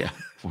 Yeah,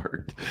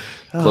 worked.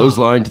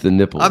 Clothesline to the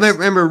nipples. I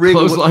remember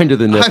Regal. Clothesline to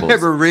the nipples. I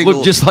remember Regal.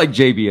 Looked just like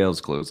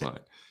JBL's clothesline.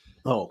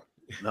 Oh,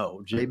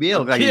 no.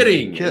 JBL. I'm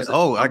kidding. I was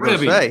going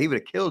to say, he would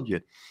have killed you.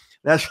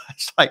 That's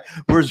like,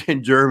 we're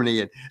in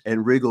Germany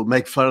and Regal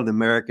make fun of the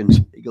Americans.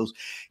 He goes,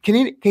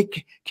 can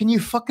you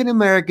fucking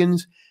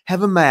Americans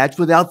have a match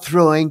without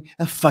throwing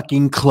a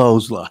fucking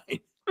clothesline?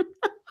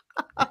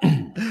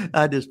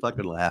 I just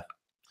fucking laugh.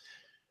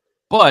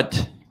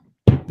 But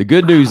the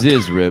good news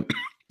is, Rip,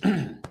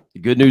 the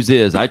good news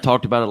is I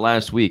talked about it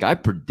last week. I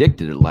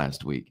predicted it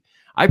last week.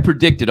 I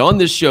predicted on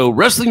this show,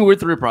 Wrestling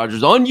with Rip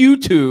Rogers on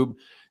YouTube,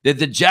 that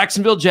the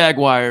Jacksonville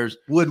Jaguars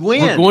would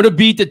win. Were going to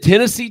beat the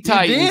Tennessee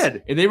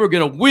Titans, and they were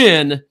going to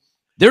win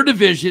their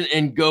division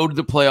and go to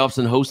the playoffs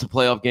and host a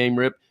playoff game,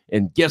 Rip.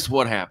 And guess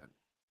what happened?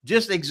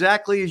 Just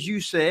exactly as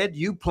you said,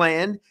 you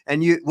planned,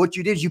 and what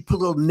you did is you put a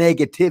little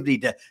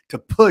negativity to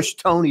push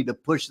Tony to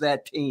push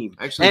that team.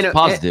 Actually, it's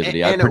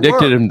positivity. I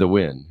predicted him to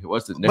win. It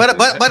wasn't negative.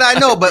 But I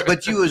know,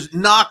 but you was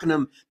knocking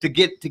them to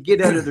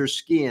get out of their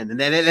skin, and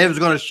then it was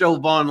going to show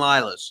Von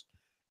Lilas.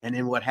 And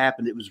then what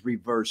happened? It was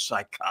reverse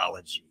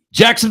psychology.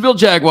 Jacksonville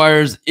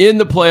Jaguars in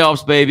the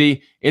playoffs,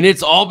 baby, and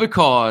it's all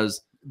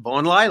because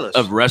Von Lilas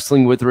of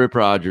Wrestling with Rip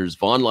Rogers.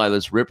 Von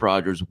Lilas, Rip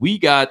Rogers. We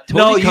got Tony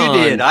No, you Khan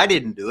did. I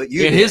didn't do it.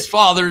 You and did. his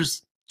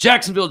father's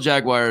Jacksonville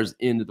Jaguars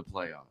into the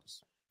playoffs.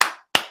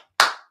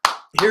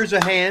 Here's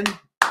a hand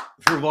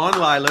for Von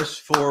Lilas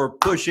for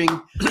pushing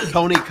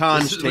Tony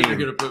Khan's team. You're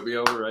gonna put me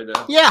over right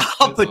now. Yeah,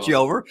 I'll put you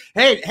over.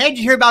 Hey, did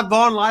you hear about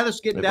Von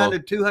Lilas getting down to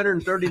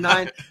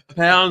 239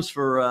 pounds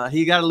for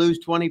he got to lose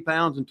 20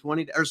 pounds in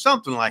 20 or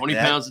something like 20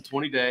 that. 20 pounds in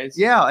 20 days.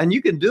 Yeah, and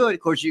you can do it.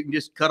 Of course, you can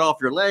just cut off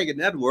your leg and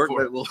that'd work,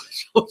 but we'll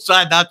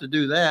decide not to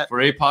do that. For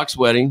APOC's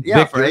wedding. Yeah,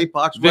 Victor, for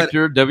APOC's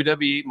Victor,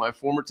 WWE, my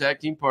former tag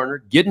team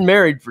partner, getting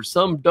married for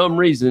some dumb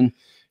reason.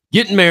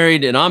 Getting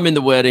married, and I'm in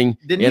the wedding.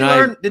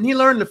 Didn't he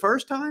learn the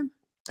first time?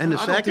 And the I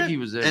second? don't think he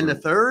was ever, and the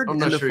third? I'm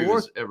not and the sure fourth? he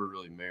was ever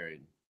really married.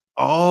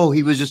 Oh,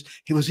 he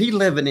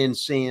living in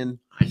sin?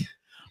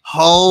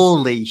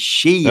 Holy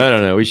shit. I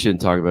don't know. We shouldn't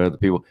talk about other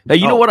people. Hey,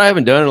 you know what I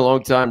haven't done in a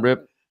long time,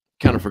 Rip?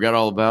 Kind of forgot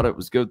all about it.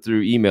 Was go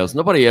through emails.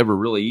 Nobody ever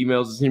really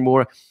emails us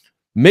anymore.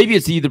 Maybe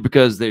it's either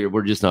because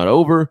we're just not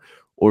over,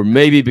 or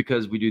maybe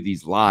because we do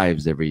these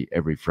lives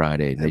every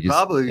Friday. And they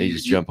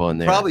just jump on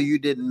there. Probably you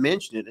didn't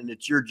mention it, and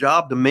it's your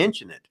job to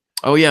mention it.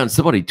 Oh, yeah. And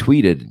somebody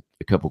tweeted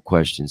a couple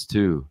questions,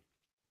 too.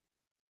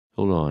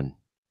 Hold on.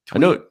 I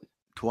know.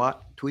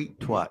 Tweet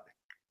twat.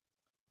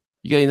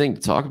 You got anything to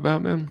talk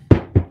about, man?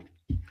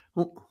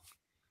 Well,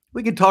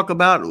 we could talk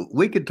about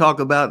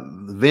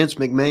Vince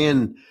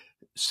McMahon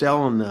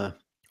selling the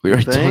We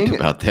already thing. talked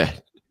about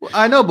that. Well,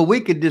 I know, but we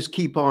could just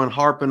keep on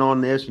harping on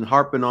this and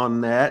harping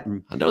on that.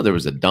 And I know there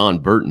was a Don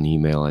Burton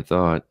email, I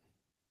thought.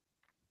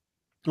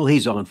 Well,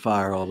 he's on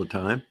fire all the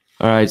time.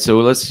 All right, so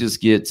let's just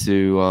get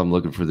to I'm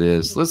looking for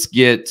this. Let's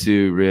get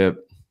to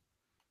Rip.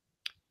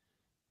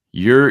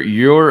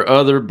 Your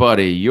other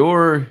buddy,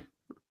 your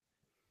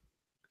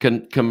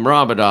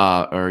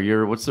camaraderie, or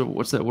your what's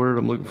that word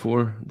I'm looking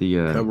for? The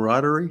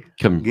camaraderie,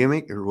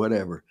 gimmick, or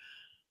whatever.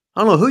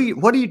 I don't know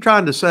what are you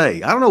trying to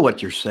say? I don't know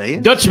what you're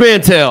saying. Dutch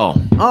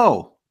Mantel.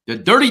 Oh, the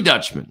Dirty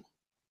Dutchman.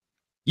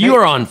 You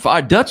are on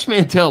fire. Dutch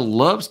Mantel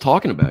loves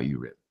talking about you,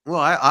 Rip. Well,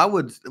 I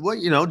would,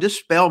 just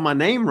spell my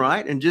name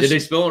right and just. Did they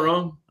spell it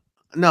wrong?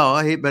 No,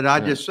 I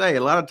just say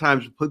a lot of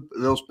times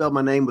they'll spell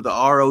my name with the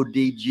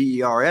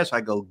Rodgers. I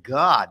go,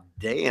 God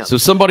damn. So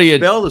somebody had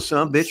spell the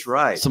son bitch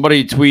right.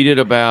 Somebody tweeted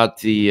about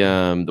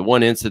the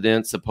one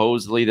incident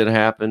supposedly that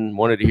happened.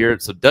 Wanted to hear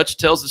it. So Dutch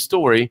tells the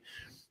story.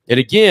 And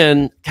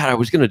again, God, I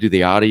was going to do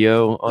the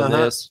audio on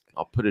this.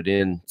 I'll put it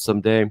in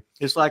someday.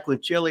 It's like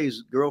when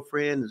Chili's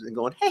girlfriend is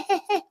going, hey,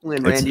 hey, hey,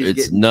 when Randy's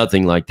it's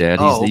nothing like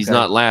that. He's okay.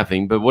 Not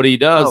laughing. But what he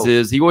does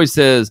is he always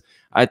says,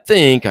 I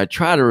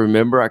try to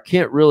remember. I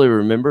can't really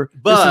remember.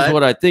 But this is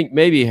what I think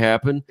maybe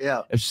happened.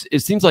 Yeah.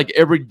 It seems like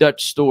every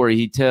Dutch story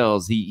he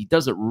tells, he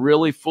doesn't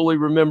really fully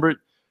remember it.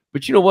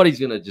 But you know what? He's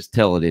going to just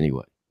tell it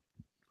anyway.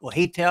 Well,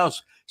 he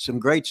tells some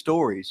great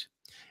stories.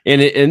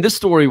 And this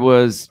story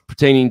was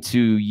pertaining to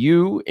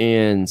you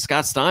and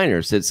Scott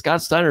Steiner. Said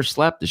Scott Steiner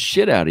slapped the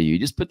shit out of you. He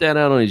just put that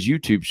out on his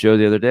YouTube show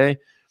the other day.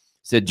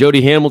 Said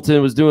Jody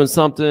Hamilton was doing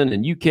something,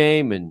 and you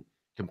came and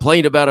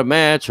complained about a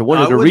match or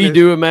wanted to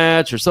redo a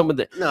match or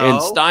something.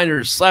 And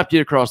Steiner slapped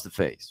you across the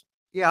face.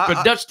 Yeah,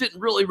 but Dutch didn't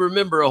really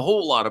remember a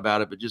whole lot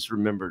about it, but just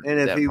remembered. And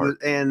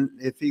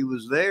if he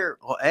was there,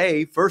 well,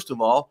 first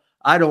of all,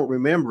 I don't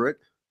remember it.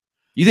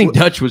 You think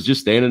Dutch was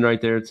just standing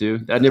right there too?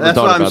 I never That's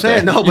thought what about I'm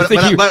saying. that.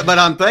 No, but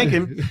I'm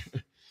thinking.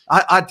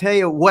 I tell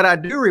you what I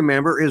do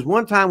remember is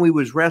one time we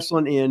was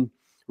wrestling in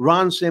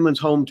Ron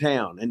Simmons'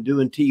 hometown and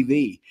doing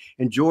TV,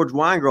 and George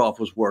Weingroff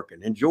was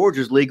working, and George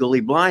is legally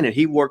blind, and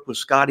he worked with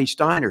Scotty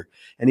Steiner,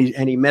 and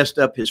he messed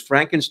up his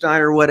Frankenstein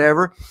or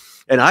whatever,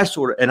 and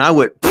I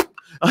went.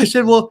 I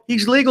said, well,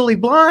 he's legally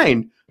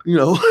blind, you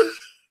know,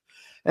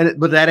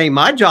 but that ain't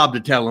my job to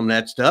tell him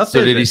that stuff.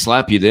 So did he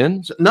slap you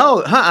then?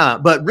 No,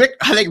 but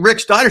I think Rick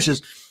Steiner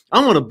says,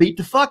 I'm going to beat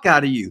the fuck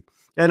out of you.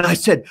 And I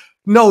said,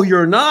 no,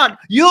 you're not.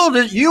 You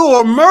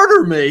will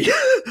murder me.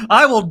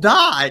 I will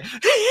die.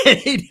 And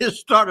he just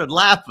started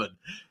laughing.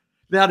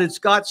 Now, did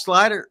Scott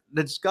Steiner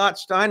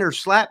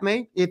slap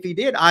me? If he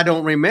did, I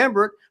don't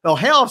remember it. Well,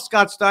 hell, if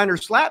Scott Steiner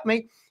slapped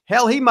me,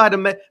 hell, he might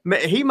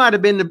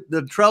have been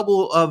the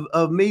trouble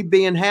of me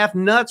being half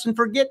nuts and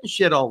forgetting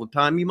shit all the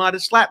time. He might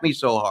have slapped me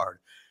so hard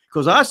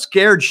because I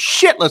scared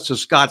shitless of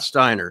Scott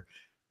Steiner.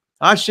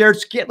 I scared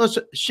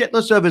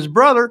shitless of his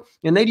brother,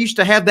 and they used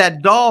to have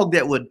that dog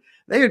that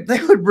they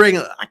would bring.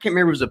 I can't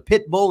remember if it was a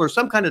pit bull or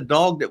some kind of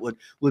dog that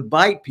would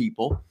bite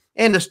people.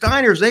 And the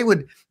Steiners,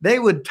 they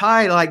would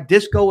tie like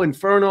Disco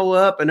Inferno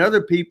up and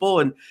other people,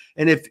 and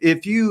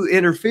if you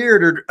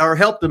interfered or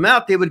helped them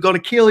out, they would go to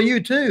kill you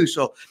too.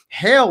 So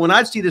hell, when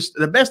I'd see this,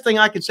 the best thing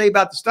I could say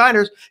about the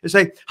Steiners is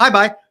say hi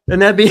bye,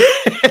 and that'd be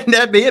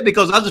it,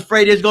 because I was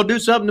afraid he was going to do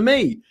something to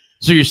me.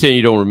 So you're saying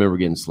you don't remember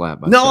getting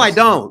slapped? No, I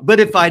don't. But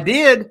if I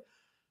did,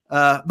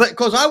 but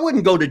because I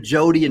wouldn't go to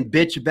Jody and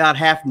bitch about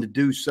having to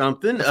do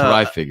something. That's what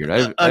I figured.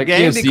 I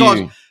can't see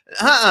you.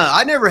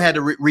 I never had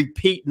to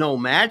repeat no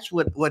match.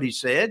 What he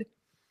said,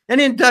 and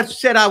then Dutch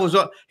said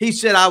he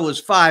said I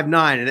was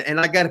 5'9", and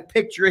I got a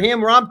picture of him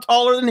where I'm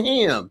taller than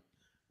him.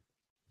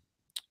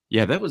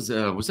 Yeah, that was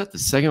that the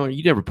second one?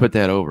 You never put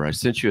that over. I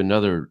sent you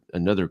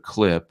another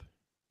clip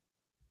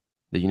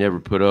that you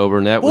never put over,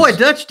 and that was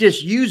Dutch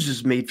just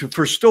uses me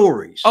for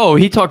stories. Oh,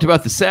 he talked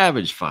about the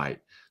Savage fight.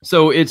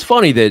 So it's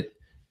funny that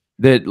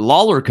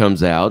Lawler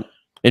comes out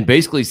and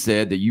basically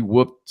said that you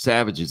whooped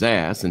Savage's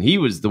ass, and he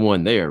was the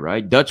one there,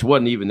 right? Dutch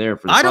wasn't even there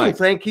for the fight. I don't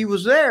think he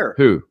was there.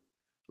 Who?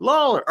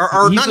 Lawler.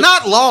 Or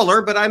not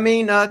Lawler, but I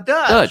mean Dutch.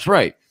 Dutch,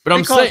 right. But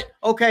I'm saying,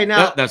 okay,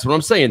 now. That's what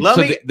I'm saying.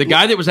 So the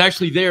guy that was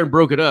actually there and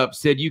broke it up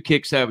said you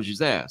kicked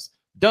Savage's ass.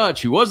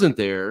 Dutch, who wasn't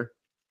there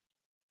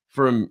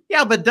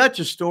Yeah, but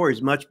Dutch's story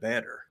is much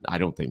better. I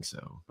don't think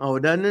so. Oh,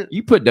 doesn't it?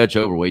 You put Dutch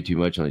over way too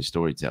much on his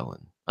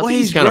storytelling. I think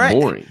he's kind of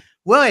boring.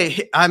 Well,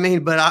 I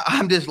mean, but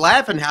I'm just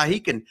laughing how he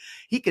can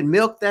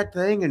milk that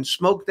thing and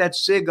smoke that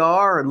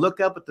cigar and look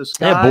up at the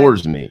sky. That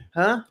bores me.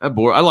 Huh? I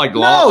like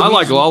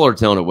Lawler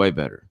telling it way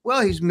better.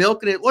 Well, he's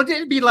milking it. Well,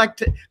 it'd be like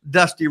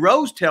Dusty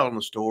Rose telling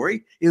the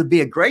story. It would be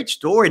a great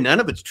story.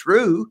 None of it's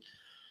true,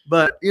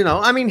 but you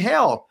know, I mean,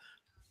 hell,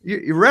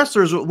 you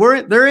wrestlers, we're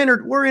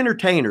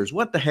entertainers.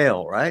 What the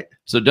hell, right?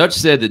 So Dutch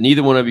said that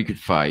neither one of you could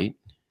fight.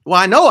 Well,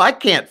 I know I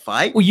can't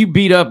fight. Well, you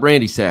beat up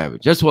Randy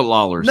Savage. That's what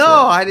Lawler said.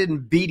 No, I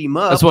didn't beat him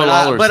up. That's what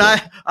Lawler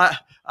said. But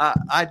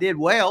I did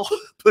well,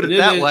 put it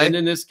that way. And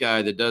then this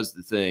guy that does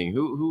the thing,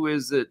 who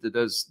is it that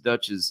does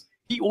Dutch's?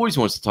 He always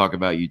wants to talk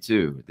about you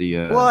too.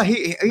 Well,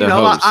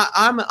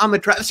 I'm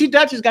attracted. See,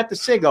 Dutch has got the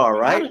cigar,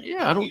 right?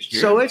 I don't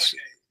care. So it's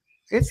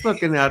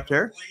looking out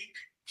there.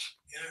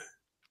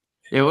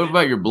 Yeah, what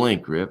about your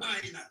blink, Rip?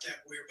 He's not that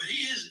weird, but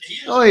he is.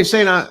 Oh, he's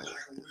saying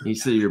he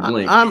said you're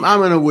blink.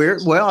 I'm in a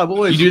weird. Well, I've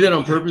always. You do that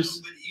on purpose?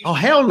 Oh,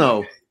 hell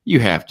no. You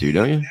have to,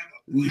 don't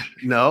you?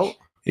 No.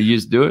 You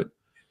just do it?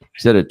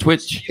 Is that a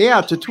twitch? Yeah,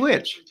 it's a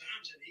twitch.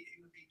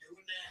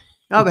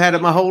 I've had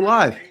it my whole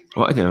life.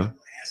 Well, I know.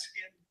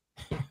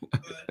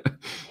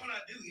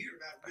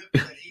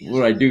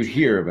 What I do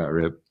hear about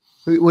Rip.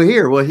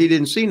 Well, he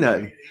didn't see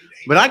nothing.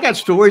 But I got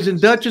stories in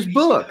Dutch's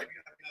book.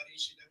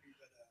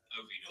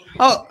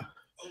 Oh.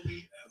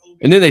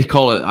 And then they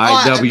call it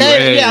IWA.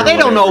 They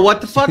don't know what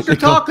the fuck they're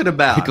talking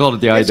about. They call it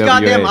the IWA. It's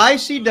goddamn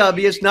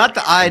ICW. It's not the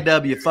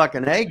IW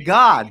fucking A.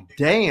 God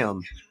damn.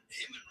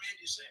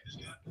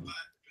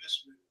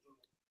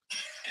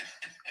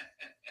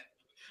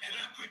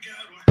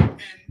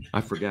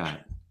 I forgot.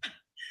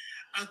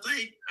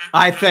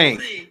 I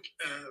think.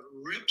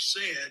 Rip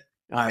said.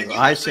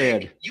 I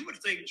said. You would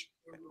think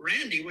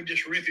Randy would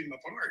just rip him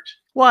apart.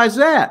 Why is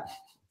that?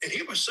 And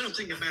it was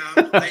something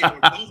about they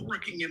were both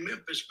working in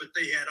Memphis, but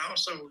they had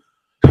also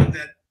done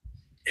that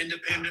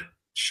independent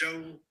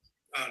show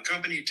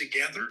company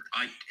together.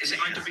 Is it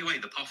IWA,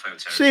 the Puff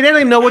Hotel? See, they don't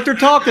even know what they're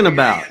talking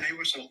about. And there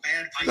were some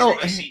bad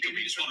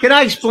can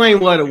I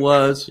explain what it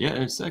was? Yeah,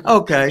 in a second.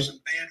 Okay.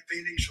 Some bad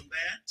feelings from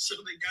that. So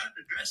they got in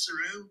the dressing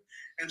room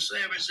And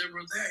Savage said,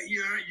 well, there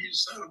you are, you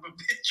son of a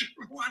bitch,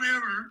 or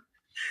whatever.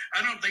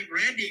 I don't think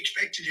Randy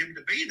expected him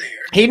to be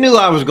there. He knew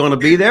I was going to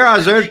be there. I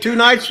was there 2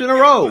 nights in a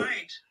row. And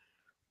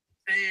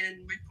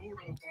we pulled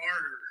them apart.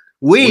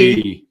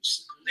 We.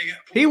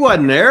 He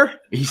wasn't there.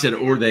 He said,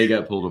 or they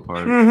got pulled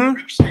apart. Mm-hmm.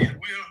 Rip said,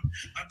 well,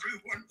 I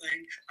proved one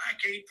thing. I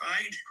can't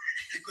fight,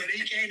 but he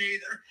can't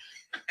either.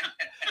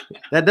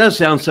 That does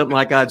sound something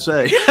like I'd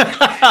say.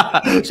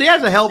 See,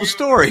 that's a hell of a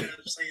story. With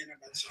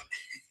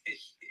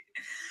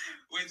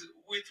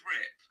Rip,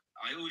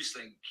 I always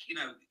think, you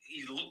know,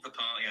 he looked the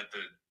part. He had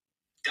the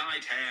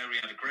dyed hair. He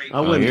had a great. I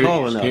wasn't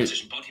tall enough.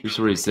 Here's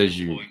where he says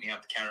you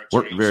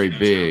work very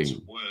big.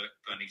 Work,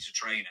 and he's a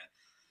trainer.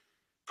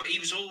 But he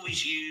was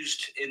always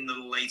used in the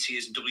late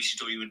years in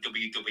WCW and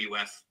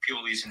WWF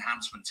purely as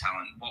enhancement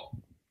talent.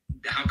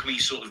 How come he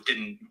sort of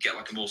didn't get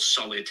like a more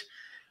solid?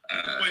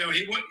 Well,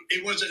 he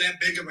wasn't that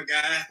big of a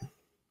guy.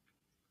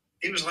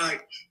 He was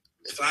like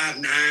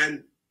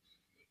 5'9",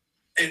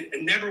 and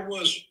never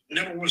was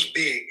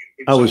big.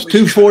 I was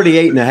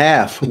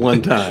 248.5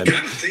 one time.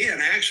 Kind of thin,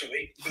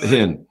 actually.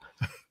 Thin.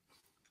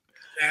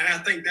 I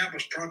think that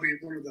was probably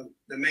one of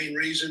the main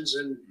reasons.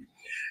 And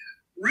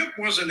Rip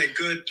wasn't a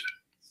good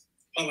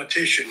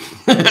politician.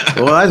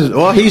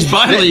 well, he's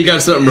finally you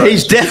got something right.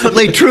 He's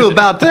definitely true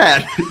about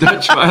that.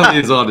 Dutch finally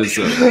is on his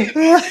side.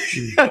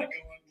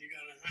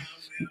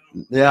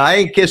 Yeah, I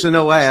ain't kissing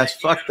no ass.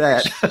 Fuck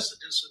that. I was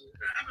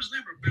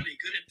never really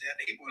good at that.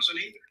 He wasn't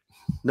either.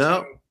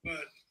 No.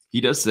 But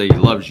He does say he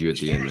loves you at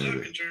the end as of far as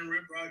I'm it. concerned,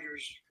 Rip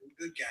Rogers,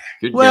 good guy.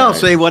 Good Well, guy.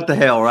 see, what the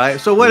hell, right?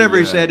 So whatever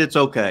he said, it's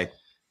okay.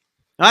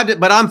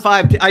 But I'm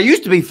 5'10". I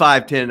used to be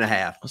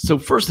 5'10.5". So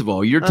first of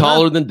all, you're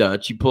taller than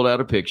Dutch. You pulled out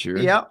a picture.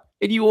 Yeah.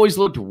 And you always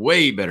looked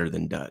way better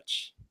than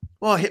Dutch.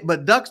 Well,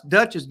 but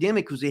Dutch's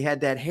gimmick was he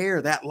had that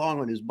hair that long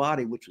on his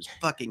body, which was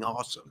fucking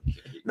awesome.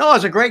 No,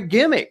 it's a great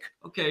gimmick.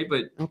 Okay,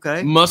 but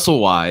Okay.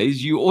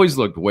 muscle-wise, you always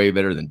looked way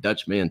better than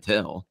Dutch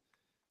Mantel.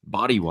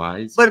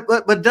 Body-wise.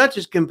 But Dutch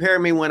is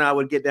comparing me when I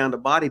would get down to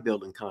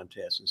bodybuilding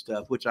contests and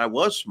stuff, which I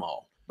was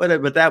small.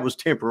 But that was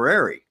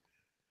temporary.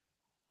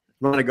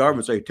 Ronnie Garvin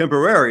would say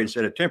temporary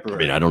instead of I temporary.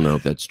 mean, I don't know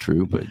if that's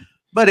true,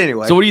 But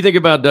anyway. So what do you think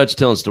about Dutch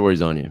telling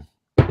stories on you?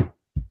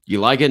 You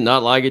like it,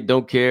 not like it,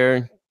 don't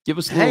care? Give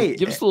us a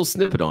little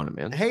snippet on it,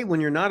 man. Hey, when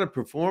you're not a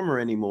performer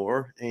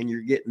anymore and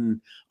you're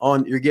getting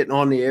on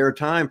the air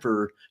time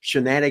for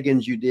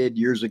shenanigans you did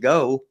years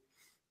ago,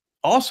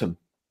 awesome.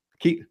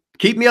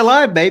 Keep me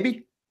alive,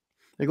 baby.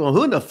 They're going,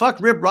 who in the fuck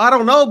Rip? I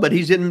don't know, but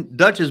he's in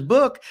Dutch's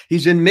book.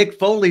 He's in Mick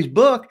Foley's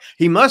book.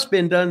 He must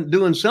have been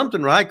doing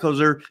something right because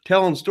they're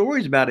telling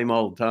stories about him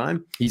all the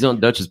time. He's on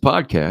Dutch's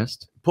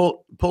podcast.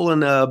 Pulling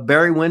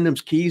Barry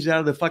Windham's keys out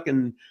of the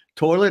fucking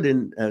toilet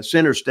in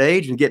center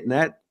stage and getting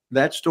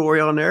that story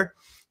on there.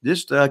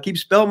 Just keep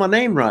spelling my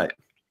name right.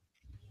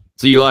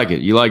 So you like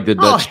it? You like the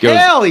Dutch goes?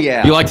 Hell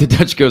yeah! You like the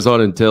Dutch goes on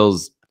and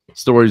tells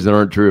stories that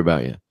aren't true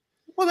about you?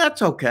 Well,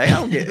 that's okay. I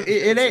don't get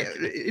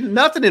it. Ain't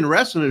nothing in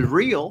wrestling is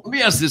real. Let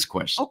me ask this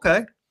question.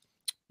 Okay.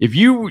 If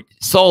you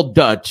saw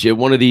Dutch at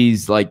one of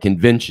these like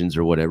conventions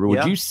or whatever,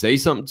 would you say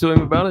something to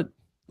him about it?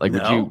 Like,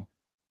 would you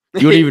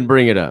wouldn't even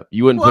bring it up?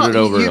 You wouldn't put it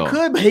over at all? You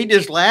could, but he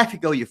just laughed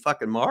and go, "You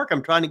fucking Mark,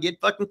 I'm trying to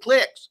get fucking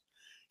clicks."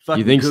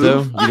 You think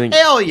so? You think?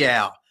 Hell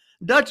yeah.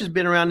 Dutch has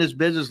been around this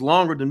business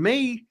longer than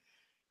me.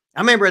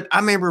 I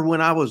remember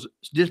when I was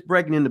just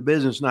breaking into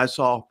business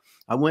and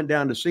I went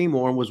down to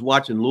Seymour and was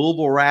watching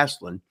Louisville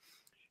wrestling,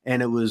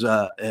 and it was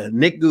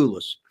Nick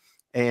Goulas,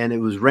 and it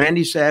was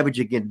Randy Savage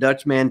against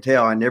Dutch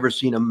Mantel. I never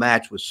seen a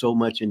match with so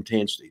much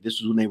intensity. This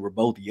was when they were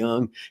both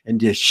young and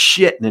just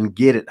shitting and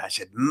get it. I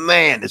said,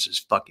 man, this is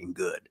fucking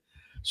good.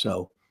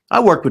 So I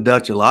worked with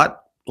Dutch a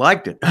lot,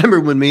 liked it. I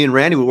remember when me and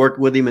Randy would work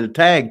with him in a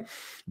tag,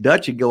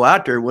 Dutch would go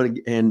out there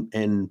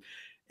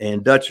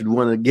and Dutch would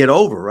want to get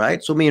over,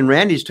 right? So me and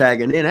Randy's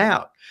tagging in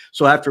out.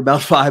 So after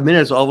about 5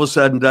 minutes, all of a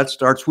sudden Dutch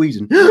starts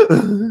wheezing.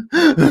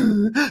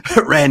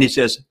 Randy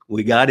says,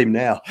 "We got him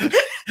now."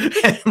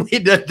 And we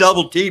did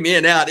double team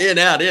in, out, in,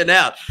 out, in,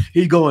 out.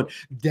 He's going,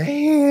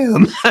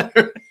 damn.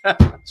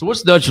 So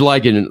what's Dutch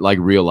like in like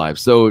real life?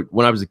 So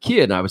when I was a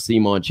kid and I would see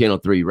him on Channel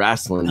 3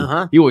 wrestling,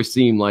 he always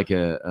seemed like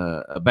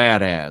a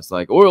badass,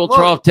 like Oil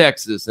Trough,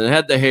 Texas, and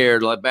had the hair,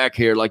 like back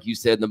hair, like you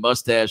said, and the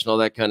mustache and all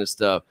that kind of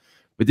stuff.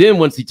 But then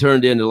once he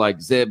turned into like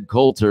Zeb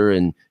Coulter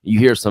and you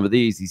hear some of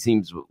these, he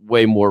seems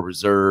way more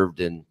reserved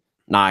and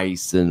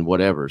nice and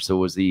whatever. So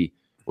was he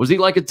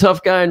like a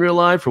tough guy in real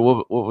life, or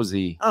what was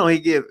he? Oh,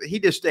 he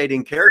just stayed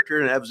in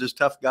character, and that was his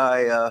tough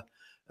guy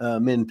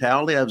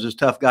mentality. That was his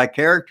tough guy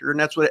character, and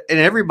that's what. And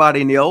everybody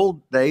in the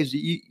old days,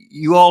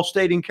 you all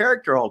stayed in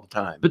character all the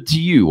time. But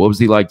to you, what was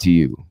he like to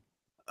you?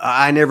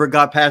 I never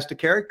got past the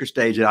character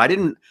stage. I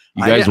didn't.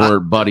 You guys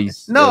weren't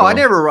buddies? No, I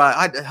never.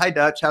 Hi,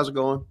 Dutch, how's it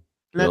going?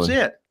 And that's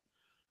it.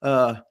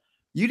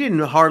 You didn't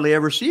hardly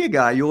ever see a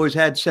guy. You always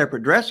had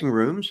separate dressing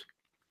rooms.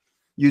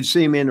 You'd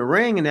see him in the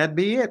ring, and that'd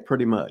be it,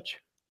 pretty much.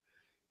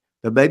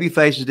 The baby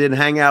faces didn't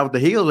hang out with the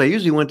heels. They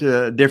usually went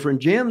to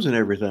different gyms and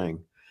everything.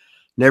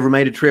 Never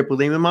made a trip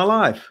with him in my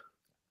life.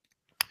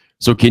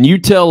 So can you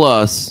tell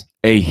us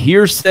a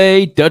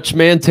hearsay Dutch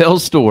Mantel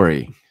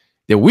story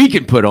that we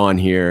can put on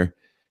here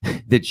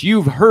that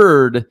you've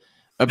heard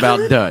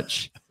about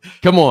Dutch.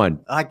 Come on.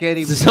 I can't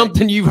even.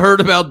 Something you've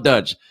heard about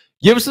Dutch.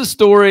 Give us a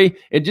story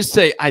and just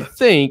say, I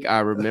think I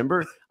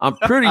remember. I'm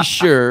pretty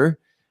sure.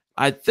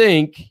 I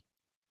think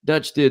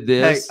Dutch did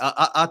this. Hey,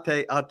 I'll tell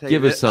you.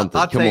 Give us something.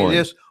 I'll Come tell you on.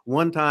 this.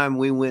 One time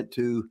we went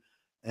to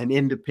an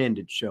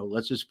independent show.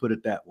 Let's just put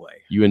it that way.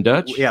 You and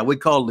Dutch? Yeah, we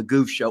called it the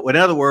Goof Show. In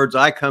other words,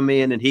 I come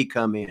in and he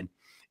come in,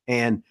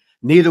 and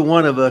neither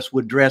one of us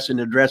would dress in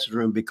the dressing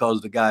room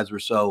because the guys were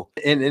so.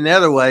 In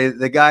another way,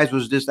 the guys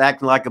was just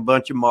acting like a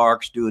bunch of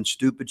marks, doing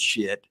stupid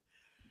shit.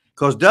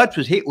 Because Dutch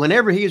was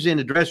whenever he was in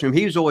the dressing room,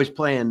 he was always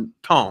playing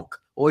tonk,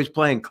 always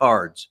playing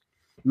cards.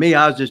 Me,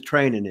 I was just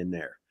training in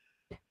there.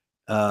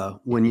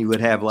 When you would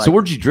have like. So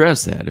where'd you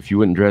dress at if you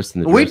wouldn't dress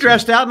in the We dressing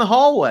dressed out in the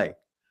hallway.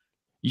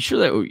 You sure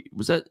that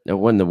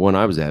wasn't the one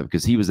I was at,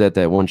 because he was at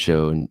that one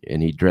show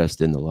and he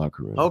dressed in the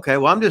locker room. Okay,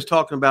 well, I'm just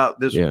talking about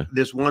this Yeah.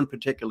 this one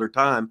particular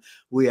time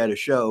we had a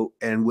show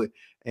and we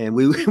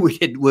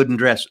wouldn't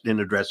dress in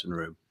the dressing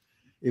room.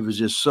 It was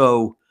just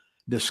so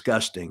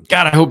disgusting.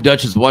 God, I hope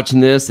Dutch is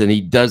watching this and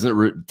he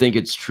doesn't think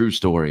it's true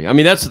story. I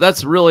mean,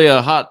 that's really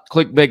a hot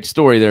clickbait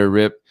story there,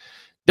 Rip.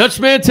 Dutch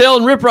Mantel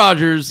and Rip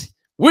Rogers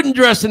wouldn't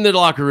dress in the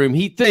locker room.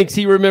 He thinks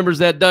he remembers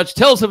that. Dutch,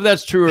 tell us if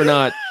that's true or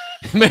not.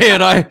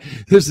 Man,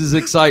 this is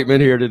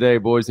excitement here today,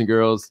 boys and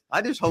girls.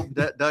 I just hope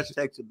that Dutch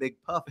takes a big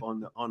puff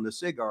on the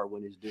cigar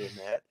when he's doing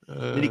that.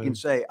 Then he can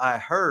say, "I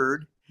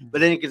heard,"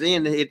 but then at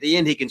the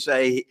end he can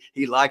say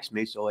he likes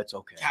me, so it's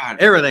okay. God,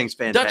 everything's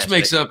fantastic. Dutch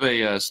makes up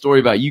a story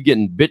about you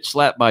getting bitch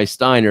slapped by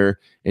Steiner,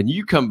 and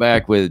you come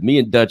back with me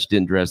and Dutch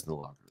didn't dress in the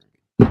locker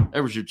room.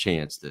 That was your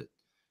chance to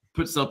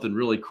put something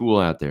really cool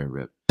out there,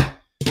 Rip.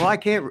 Well, I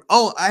can't.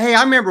 Oh, hey,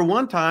 I remember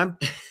one time.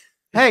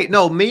 Hey,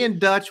 no, me and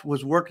Dutch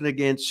was working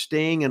against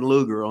Sting and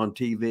Luger on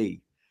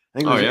TV. I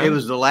think it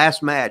was the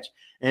last match,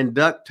 and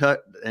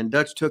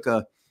Dutch took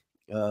a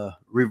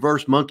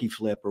reverse monkey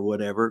flip or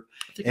whatever,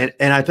 and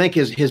I think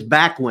his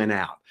back went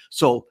out.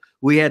 So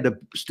we had to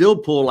still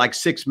pull like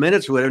 6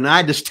 minutes with it, and I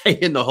had to stay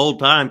in the whole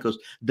time because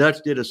Dutch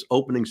did his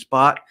opening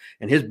spot,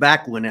 and his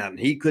back went out, and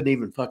he couldn't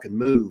even fucking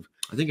move.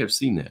 I think I've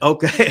seen that.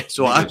 Okay,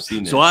 so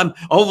I'm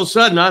all of a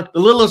sudden the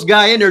littlest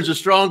guy in there is the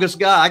strongest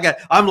guy.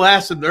 I'm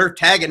last, and they're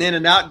tagging in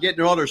and out and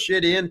getting all their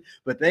shit in,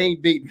 but they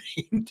ain't beat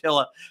me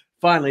until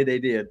finally they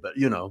did. But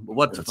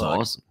what the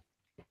fuck?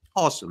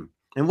 Awesome.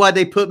 And why'd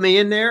they put me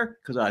in there?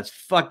 Because I was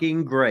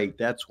fucking great.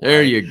 That's why.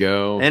 There you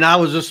go. And I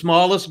was the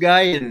smallest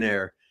guy in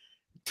there,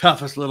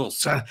 toughest little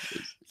son.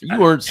 You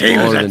weren't smaller he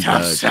was a than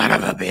tough Dutch. son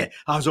of a bitch.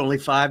 I was only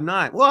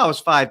 5'9". Well, I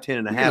was 5'10"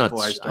 and a half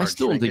before I started. I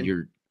still don't think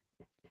you're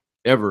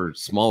ever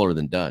smaller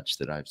than Dutch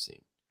that I've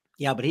seen.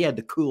 Yeah, but he had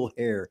the cool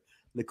hair,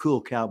 the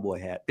cool cowboy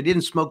hat. But he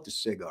didn't smoke the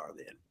cigar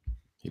then.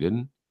 He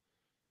didn't?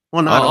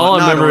 Well, all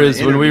I remember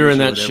is when we were in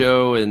that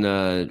show,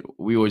 and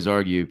we always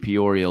argue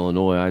Peoria,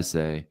 Illinois, I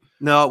say.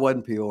 No, it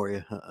wasn't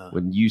Peoria.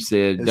 When you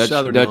said Dutch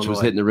Illinois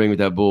was hitting the ring with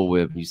that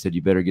bullwhip, you said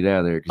you better get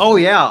out of there. Oh,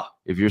 yeah.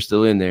 If you're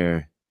still in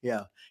there.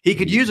 Yeah. He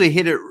could usually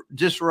hit it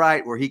just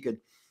right where he'd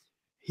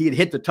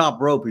hit the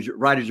top rope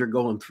right as you're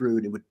going through,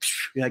 and it would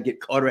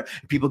get caught around.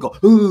 People go,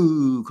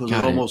 ooh, because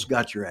it almost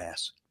got your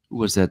ass. Who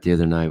was that the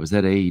other night? Was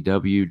that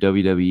AEW,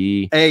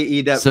 WWE?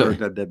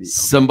 AEW.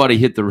 Somebody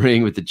hit the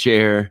ring with the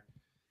chair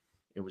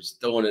and was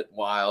throwing it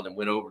wild and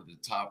went over the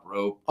top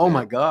rope. Oh,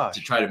 my gosh.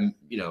 To try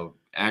to,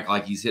 act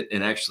like he's hit,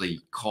 and actually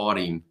caught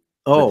him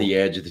at the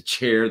edge of the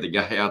chair, the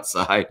guy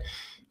outside.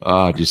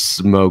 Just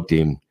smoked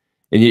him.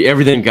 And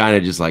everything kind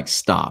of just like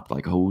stopped,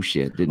 like, oh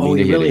shit, didn't mean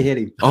to hit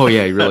him. Oh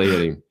yeah, he really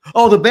hit him.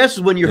 Oh, the best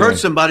is when you hurt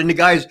somebody and the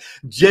guy's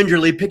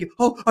gingerly picking,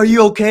 oh, are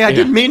you okay? I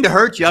didn't mean to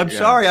hurt you. I'm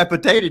sorry I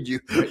potatoed you.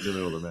 Right in the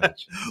middle of the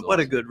match. What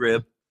a good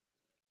rib.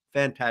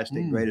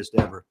 Fantastic, greatest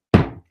ever.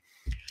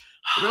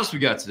 What else we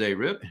got today,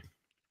 Rip?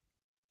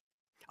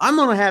 I'm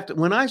gonna have to,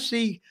 when I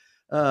see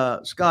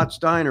Scott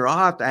Steiner, I'll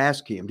have to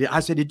ask him. I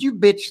said, did you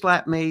bitch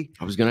slap me?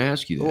 I was gonna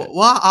ask you that.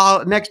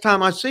 Well, next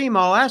time I see him,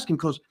 I'll ask him,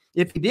 because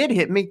if he did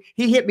hit me,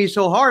 he hit me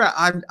so hard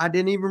I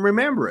didn't even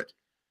remember it.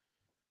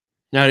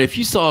 Now, if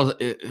you saw,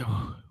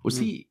 was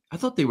he? I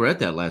thought they were at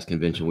that last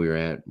convention we were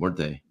at, weren't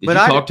they? Did you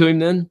talk to him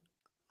then?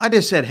 I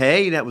just said,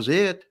 hey, that was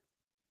it.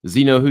 Does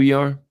he know who you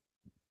are?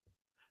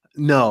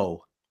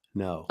 No.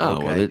 Oh,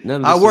 okay.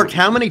 Well, I worked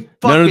how many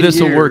fucking None of this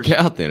years? will work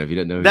out then if you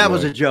didn't know who that you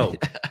was are. a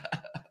joke.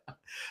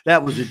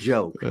 That was a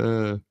joke.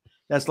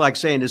 That's like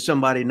saying, does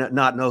somebody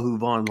not know who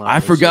Von Lyon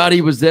is? I forgot he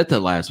was at the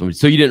last one.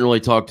 So you didn't really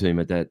talk to him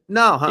at that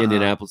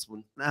Indianapolis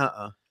one?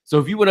 So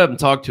if you went up and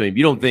talked to him,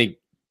 you don't think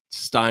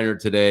Steiner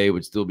today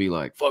would still be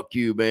like, fuck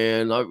you,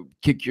 man, I'll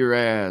kick your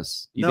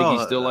ass? You think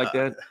he's still like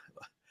that?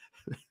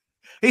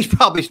 He's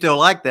probably still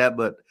like that,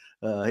 but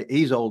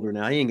he's older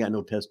now. He ain't got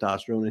no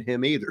testosterone in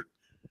him either.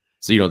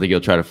 So you don't think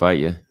he'll try to fight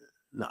you?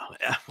 No.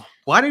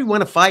 Why did he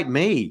want to fight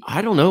me?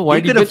 I don't know. Why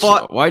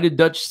did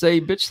Dutch say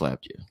bitch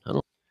slapped you? I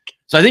don't.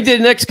 So I think the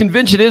next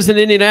convention is in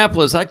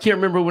Indianapolis. I can't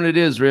remember when it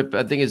is, Rip.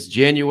 I think it's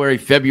January,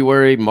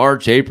 February,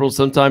 March, April,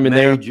 sometime in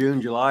there.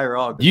 June, July, or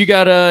August. You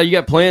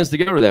got plans to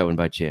go to that one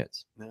by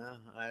chance? No,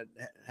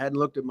 hadn't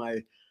looked at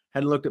my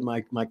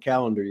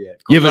calendar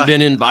yet. You haven't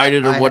been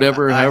invited or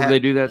whatever, however they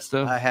do that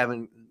stuff? I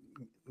haven't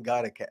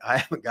got a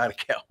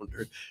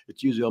calendar.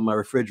 It's usually on my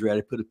refrigerator.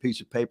 I put a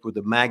piece of paper with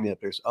a magnet.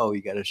 There's, oh,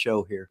 you got a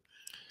show here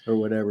or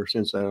whatever,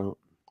 since I don't.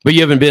 But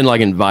you haven't been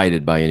like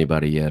invited by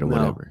anybody yet or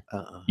whatever.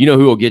 Uh-uh. You know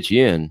who will get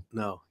you in?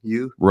 No,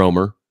 you?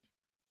 Romer.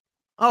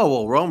 Oh,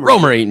 well,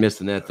 Romer ain't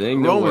missing that thing.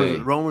 No way.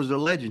 Romer's a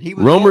legend.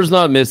 Romer's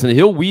not missing it.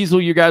 He'll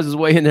weasel you guys'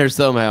 way in there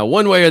somehow,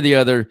 one way or the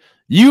other.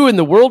 You and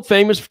the world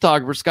famous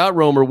photographer Scott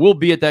Romer will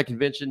be at that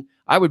convention.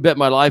 I would bet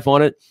my life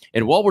on it.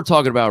 And while we're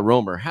talking about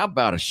Romer, how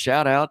about a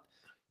shout out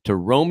to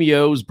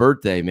Romeo's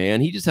birthday,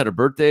 man? He just had a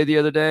birthday the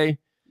other day.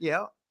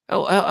 Yeah.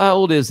 How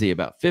old is he?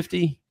 About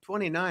 50?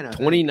 29.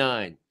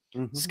 29.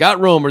 Mm-hmm. Scott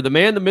Romer, the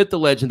man, the myth, the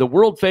legend, the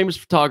world famous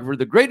photographer,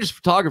 the greatest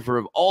photographer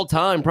of all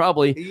time,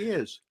 probably. He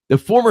is. The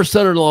former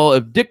son-in-law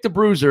of Dick the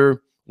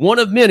Bruiser, one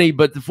of many,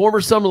 but the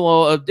former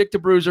son-in-law of Dick the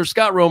Bruiser,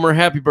 Scott Romer.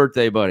 Happy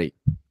birthday, buddy!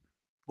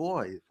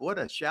 Boy, what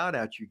a shout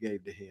out you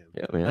gave to him.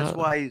 Yeah, man. That's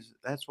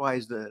why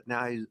he's the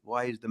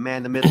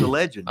man, the myth, the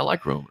legend. I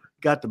like Romer.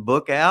 Got the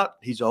book out.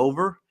 He's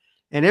over,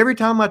 and every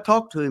time I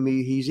talk to him,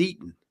 he's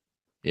eating.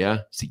 Yeah,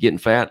 is he getting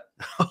fat?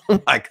 Oh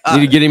my God!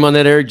 Need to get him on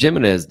that Eric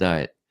Jimenez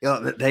diet.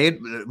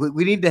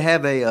 We need to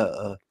have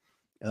a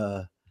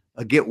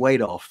get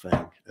weight off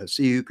thing.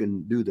 See who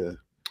can do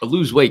a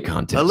lose weight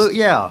contest.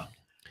 Yeah,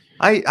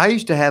 I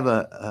used to have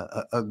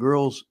a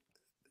girls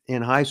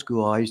in high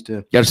school. I used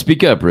to. Got to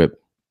speak up,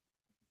 Rip.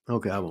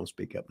 Okay, I won't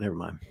speak up. Never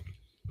mind.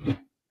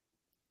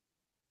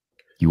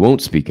 You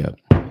won't speak up.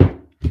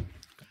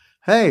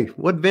 Hey,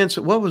 what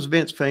was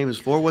Vince famous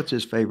for? What's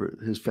his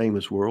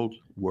famous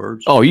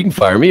words? Oh, you can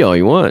fire me all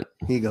you want.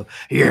 He go,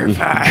 you're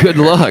fired. Good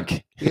luck.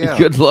 Yeah.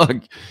 Good luck.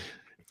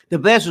 The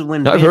best is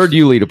when I've heard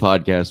you lead a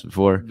podcast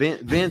before.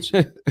 Vince,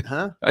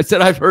 huh? I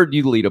said I've heard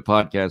you lead a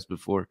podcast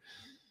before.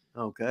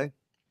 Okay.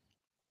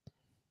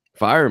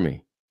 Fire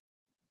me.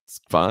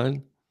 It's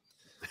fine.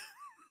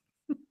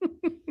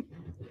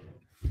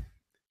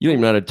 You don't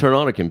even know how to turn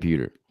on a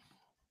computer.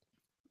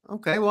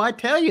 Okay, well, I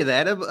tell you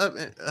that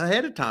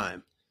ahead of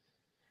time.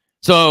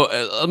 So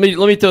let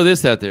me throw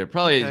this out there.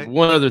 Probably Okay.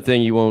 one other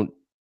thing you won't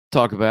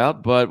talk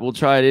about, but we'll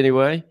try it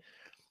anyway.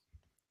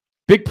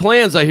 Big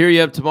plans I hear you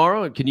have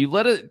tomorrow. Can you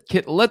let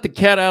the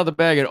cat out of the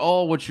bag at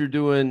all what you're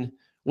doing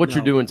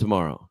you're doing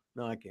tomorrow?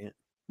 No, I can't.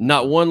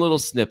 Not one little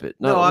snippet.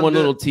 Not one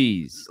little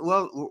tease.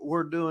 Well,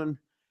 we're doing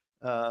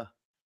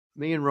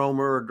me and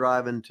Romer are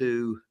driving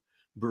to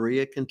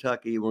Berea,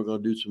 Kentucky. We're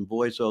going to do some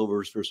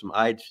voiceovers for some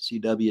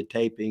ICW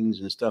tapings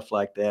and stuff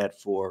like that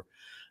for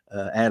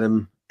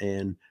Adam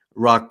and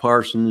Rock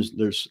Parsons.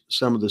 There's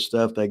some of the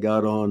stuff they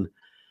got on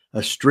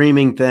a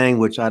streaming thing,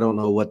 which I don't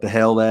know what the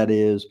hell that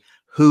is.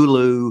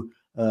 Hulu,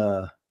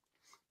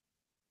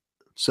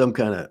 some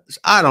kind of,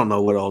 I don't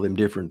know what all them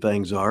different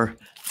things are.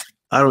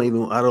 I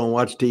don't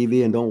watch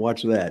TV and don't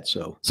watch that.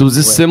 So is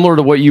this similar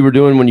to what you were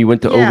doing when you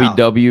went to Yeah.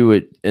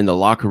 OVW in the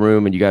locker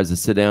room and you guys would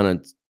sit down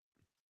and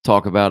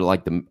talk about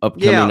like the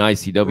upcoming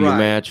ICW right.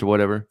 match or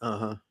whatever?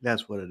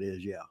 That's what it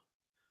is. Yeah.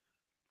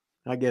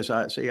 I guess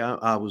I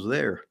was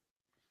there.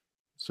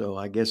 So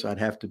I guess I'd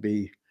have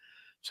to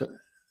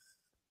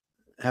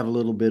have a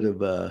little bit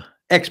of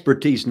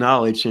expertise,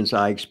 knowledge, since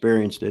I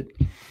experienced it.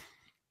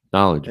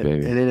 Knowledge,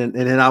 baby. And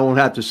then I won't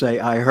have to say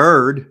I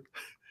heard.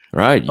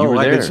 Right. You were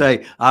I there. could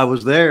say I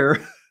was there.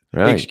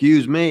 Right.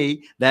 Excuse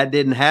me, that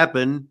didn't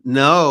happen.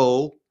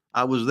 No,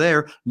 I was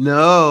there.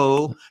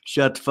 No,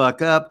 shut the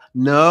fuck up.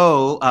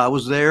 No, I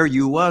was there.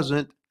 You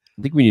wasn't.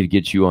 I think we need to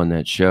get you on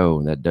that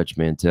show, that Dutch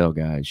Mantel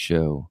guy's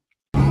show.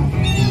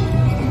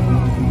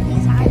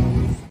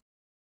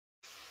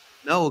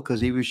 No,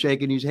 because he was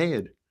shaking his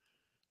head.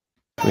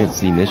 We haven't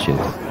seen this yet.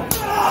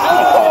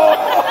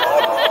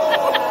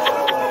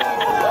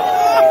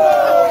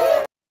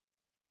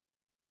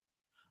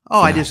 Oh,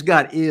 I just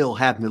got ill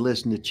having to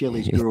listen to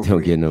Chili's girlfriend.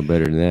 Don't get no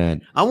better than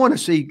that. I want to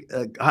see.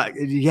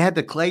 You had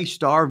the Clay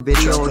Star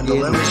video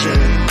again.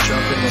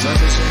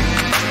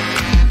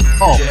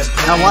 Oh,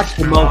 now watch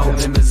the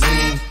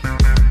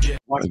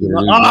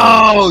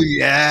Oh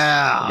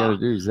yeah. I gotta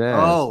do that.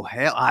 Oh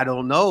hell, I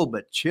don't know,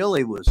 but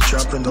Chili was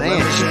jumping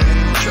man.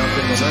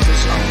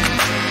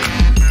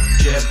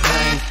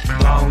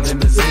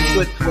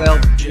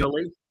 6'12"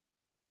 Chili.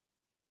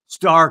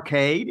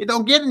 Starcade. It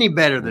don't get any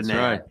better than That's that.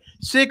 right.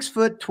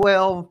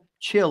 6'12"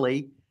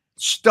 Chili.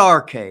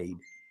 Starcade.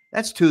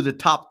 That's two of the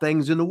top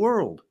things in the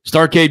world.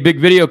 Starcade big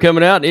video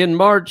coming out in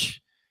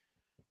March.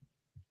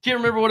 Can't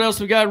remember what else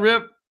we got,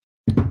 Rip.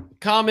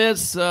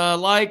 Comments,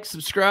 like,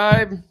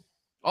 subscribe,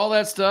 all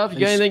that stuff. You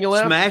got anything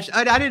left? Smash.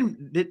 I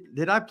didn't.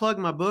 Did I plug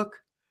my book?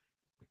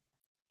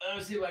 Let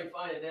me see if I can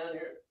find it down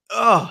here.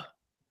 Oh,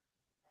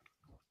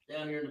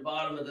 Down here in the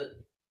bottom of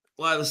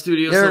the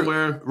studio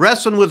somewhere.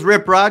 Wrestling with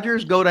Rip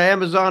Rogers. Go to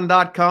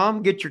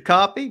Amazon.com. Get your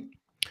copy.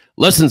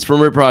 Lessons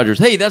from Rip Rogers.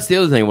 Hey, that's the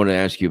other thing I wanted to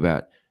ask you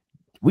about.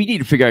 We need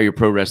to figure out your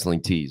pro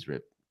wrestling tees,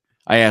 Rip.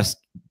 I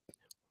asked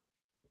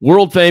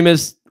world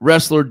famous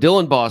wrestler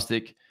Dylan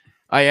Bostic.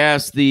 I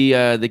asked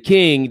the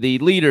king, the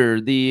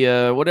leader,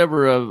 the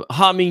whatever of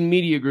Hameen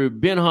Media Group,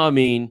 Ben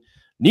Hameen.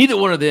 Neither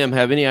one of them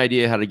have any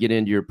idea how to get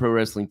into your pro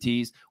wrestling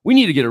tees. We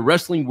need to get a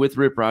Wrestling with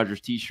Rip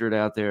Rogers t-shirt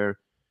out there.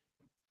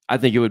 I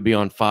think it would be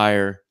on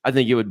fire. I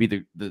think it would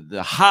be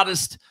the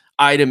hottest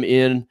item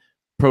in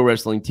pro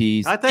wrestling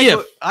tees. I think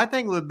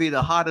it would be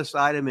the hottest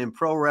item in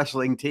pro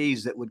wrestling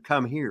tees that would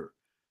come here.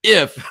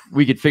 If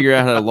we could figure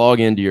out how to log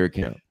into your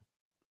account.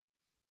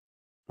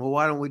 Well,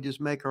 why don't we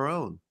just make our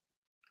own?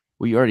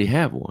 Well, you already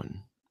have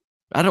one.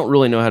 I don't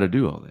really know how to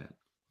do all that.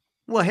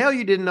 Well, hell,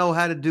 you didn't know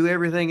how to do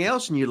everything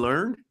else, and you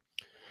learned.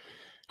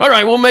 All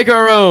right, we'll make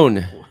our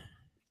own.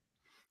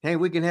 Hey,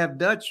 we can have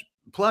Dutch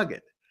plug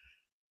it.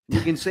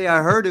 You can say,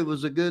 I heard it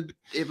was a good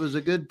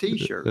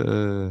t-shirt.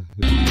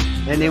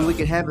 And then we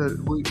could have it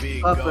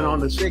puffing on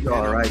the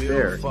cigar right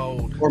there.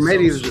 Or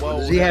maybe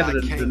does he have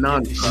it the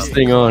non-puff? Is this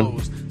thing on?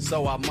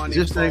 Is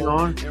this thing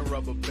on?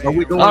 Are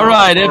we going all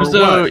right,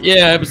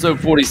 episode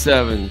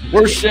 47.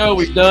 Worst show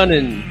we've done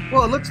in...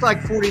 Well, it looks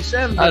like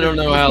 47. I don't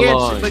know how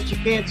long. But you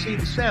can't see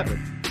the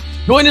 7.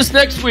 Join us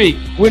next week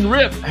when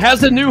Rip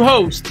has a new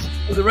host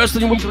for the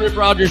Wrestling with Rip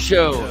Rogers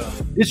show.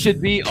 It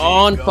should be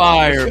on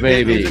fire,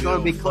 baby. Is it going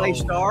to be Clay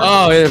Star?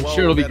 Oh, yeah, I'm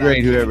sure it'll be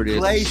great, whoever it is.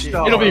 Clay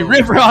Star. It'll be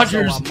Rip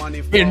Rogers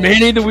and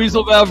Manny the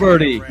Weasel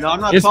Valverde. No, I'm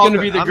not it's talking,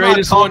 going to be the I'm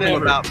greatest not one talking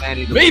ever. About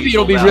Manny the Maybe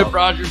Weasel it'll be Valverde. Rip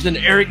Rogers and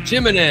Eric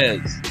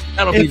Jimenez.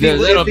 That'll be he so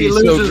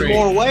loses great.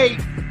 more weight.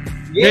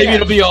 Yeah. Maybe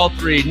it'll be all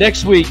three.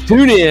 Next week,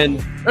 tune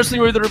in.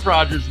 Wrestling with Rip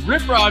Rogers,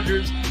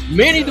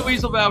 Manny the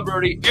Weasel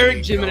Valverde,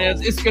 Eric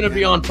Jimenez. It's going to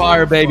be on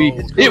fire, baby.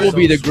 It will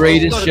be the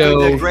greatest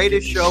show. The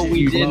greatest show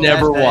we did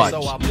never watch.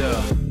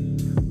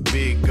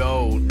 Big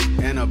gold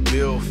and a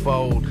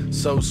billfold,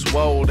 so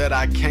swole that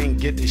I can't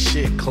get the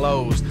shit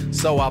closed.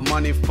 So I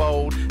money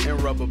fold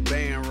and rubber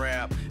band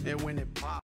wrap, and when it pops.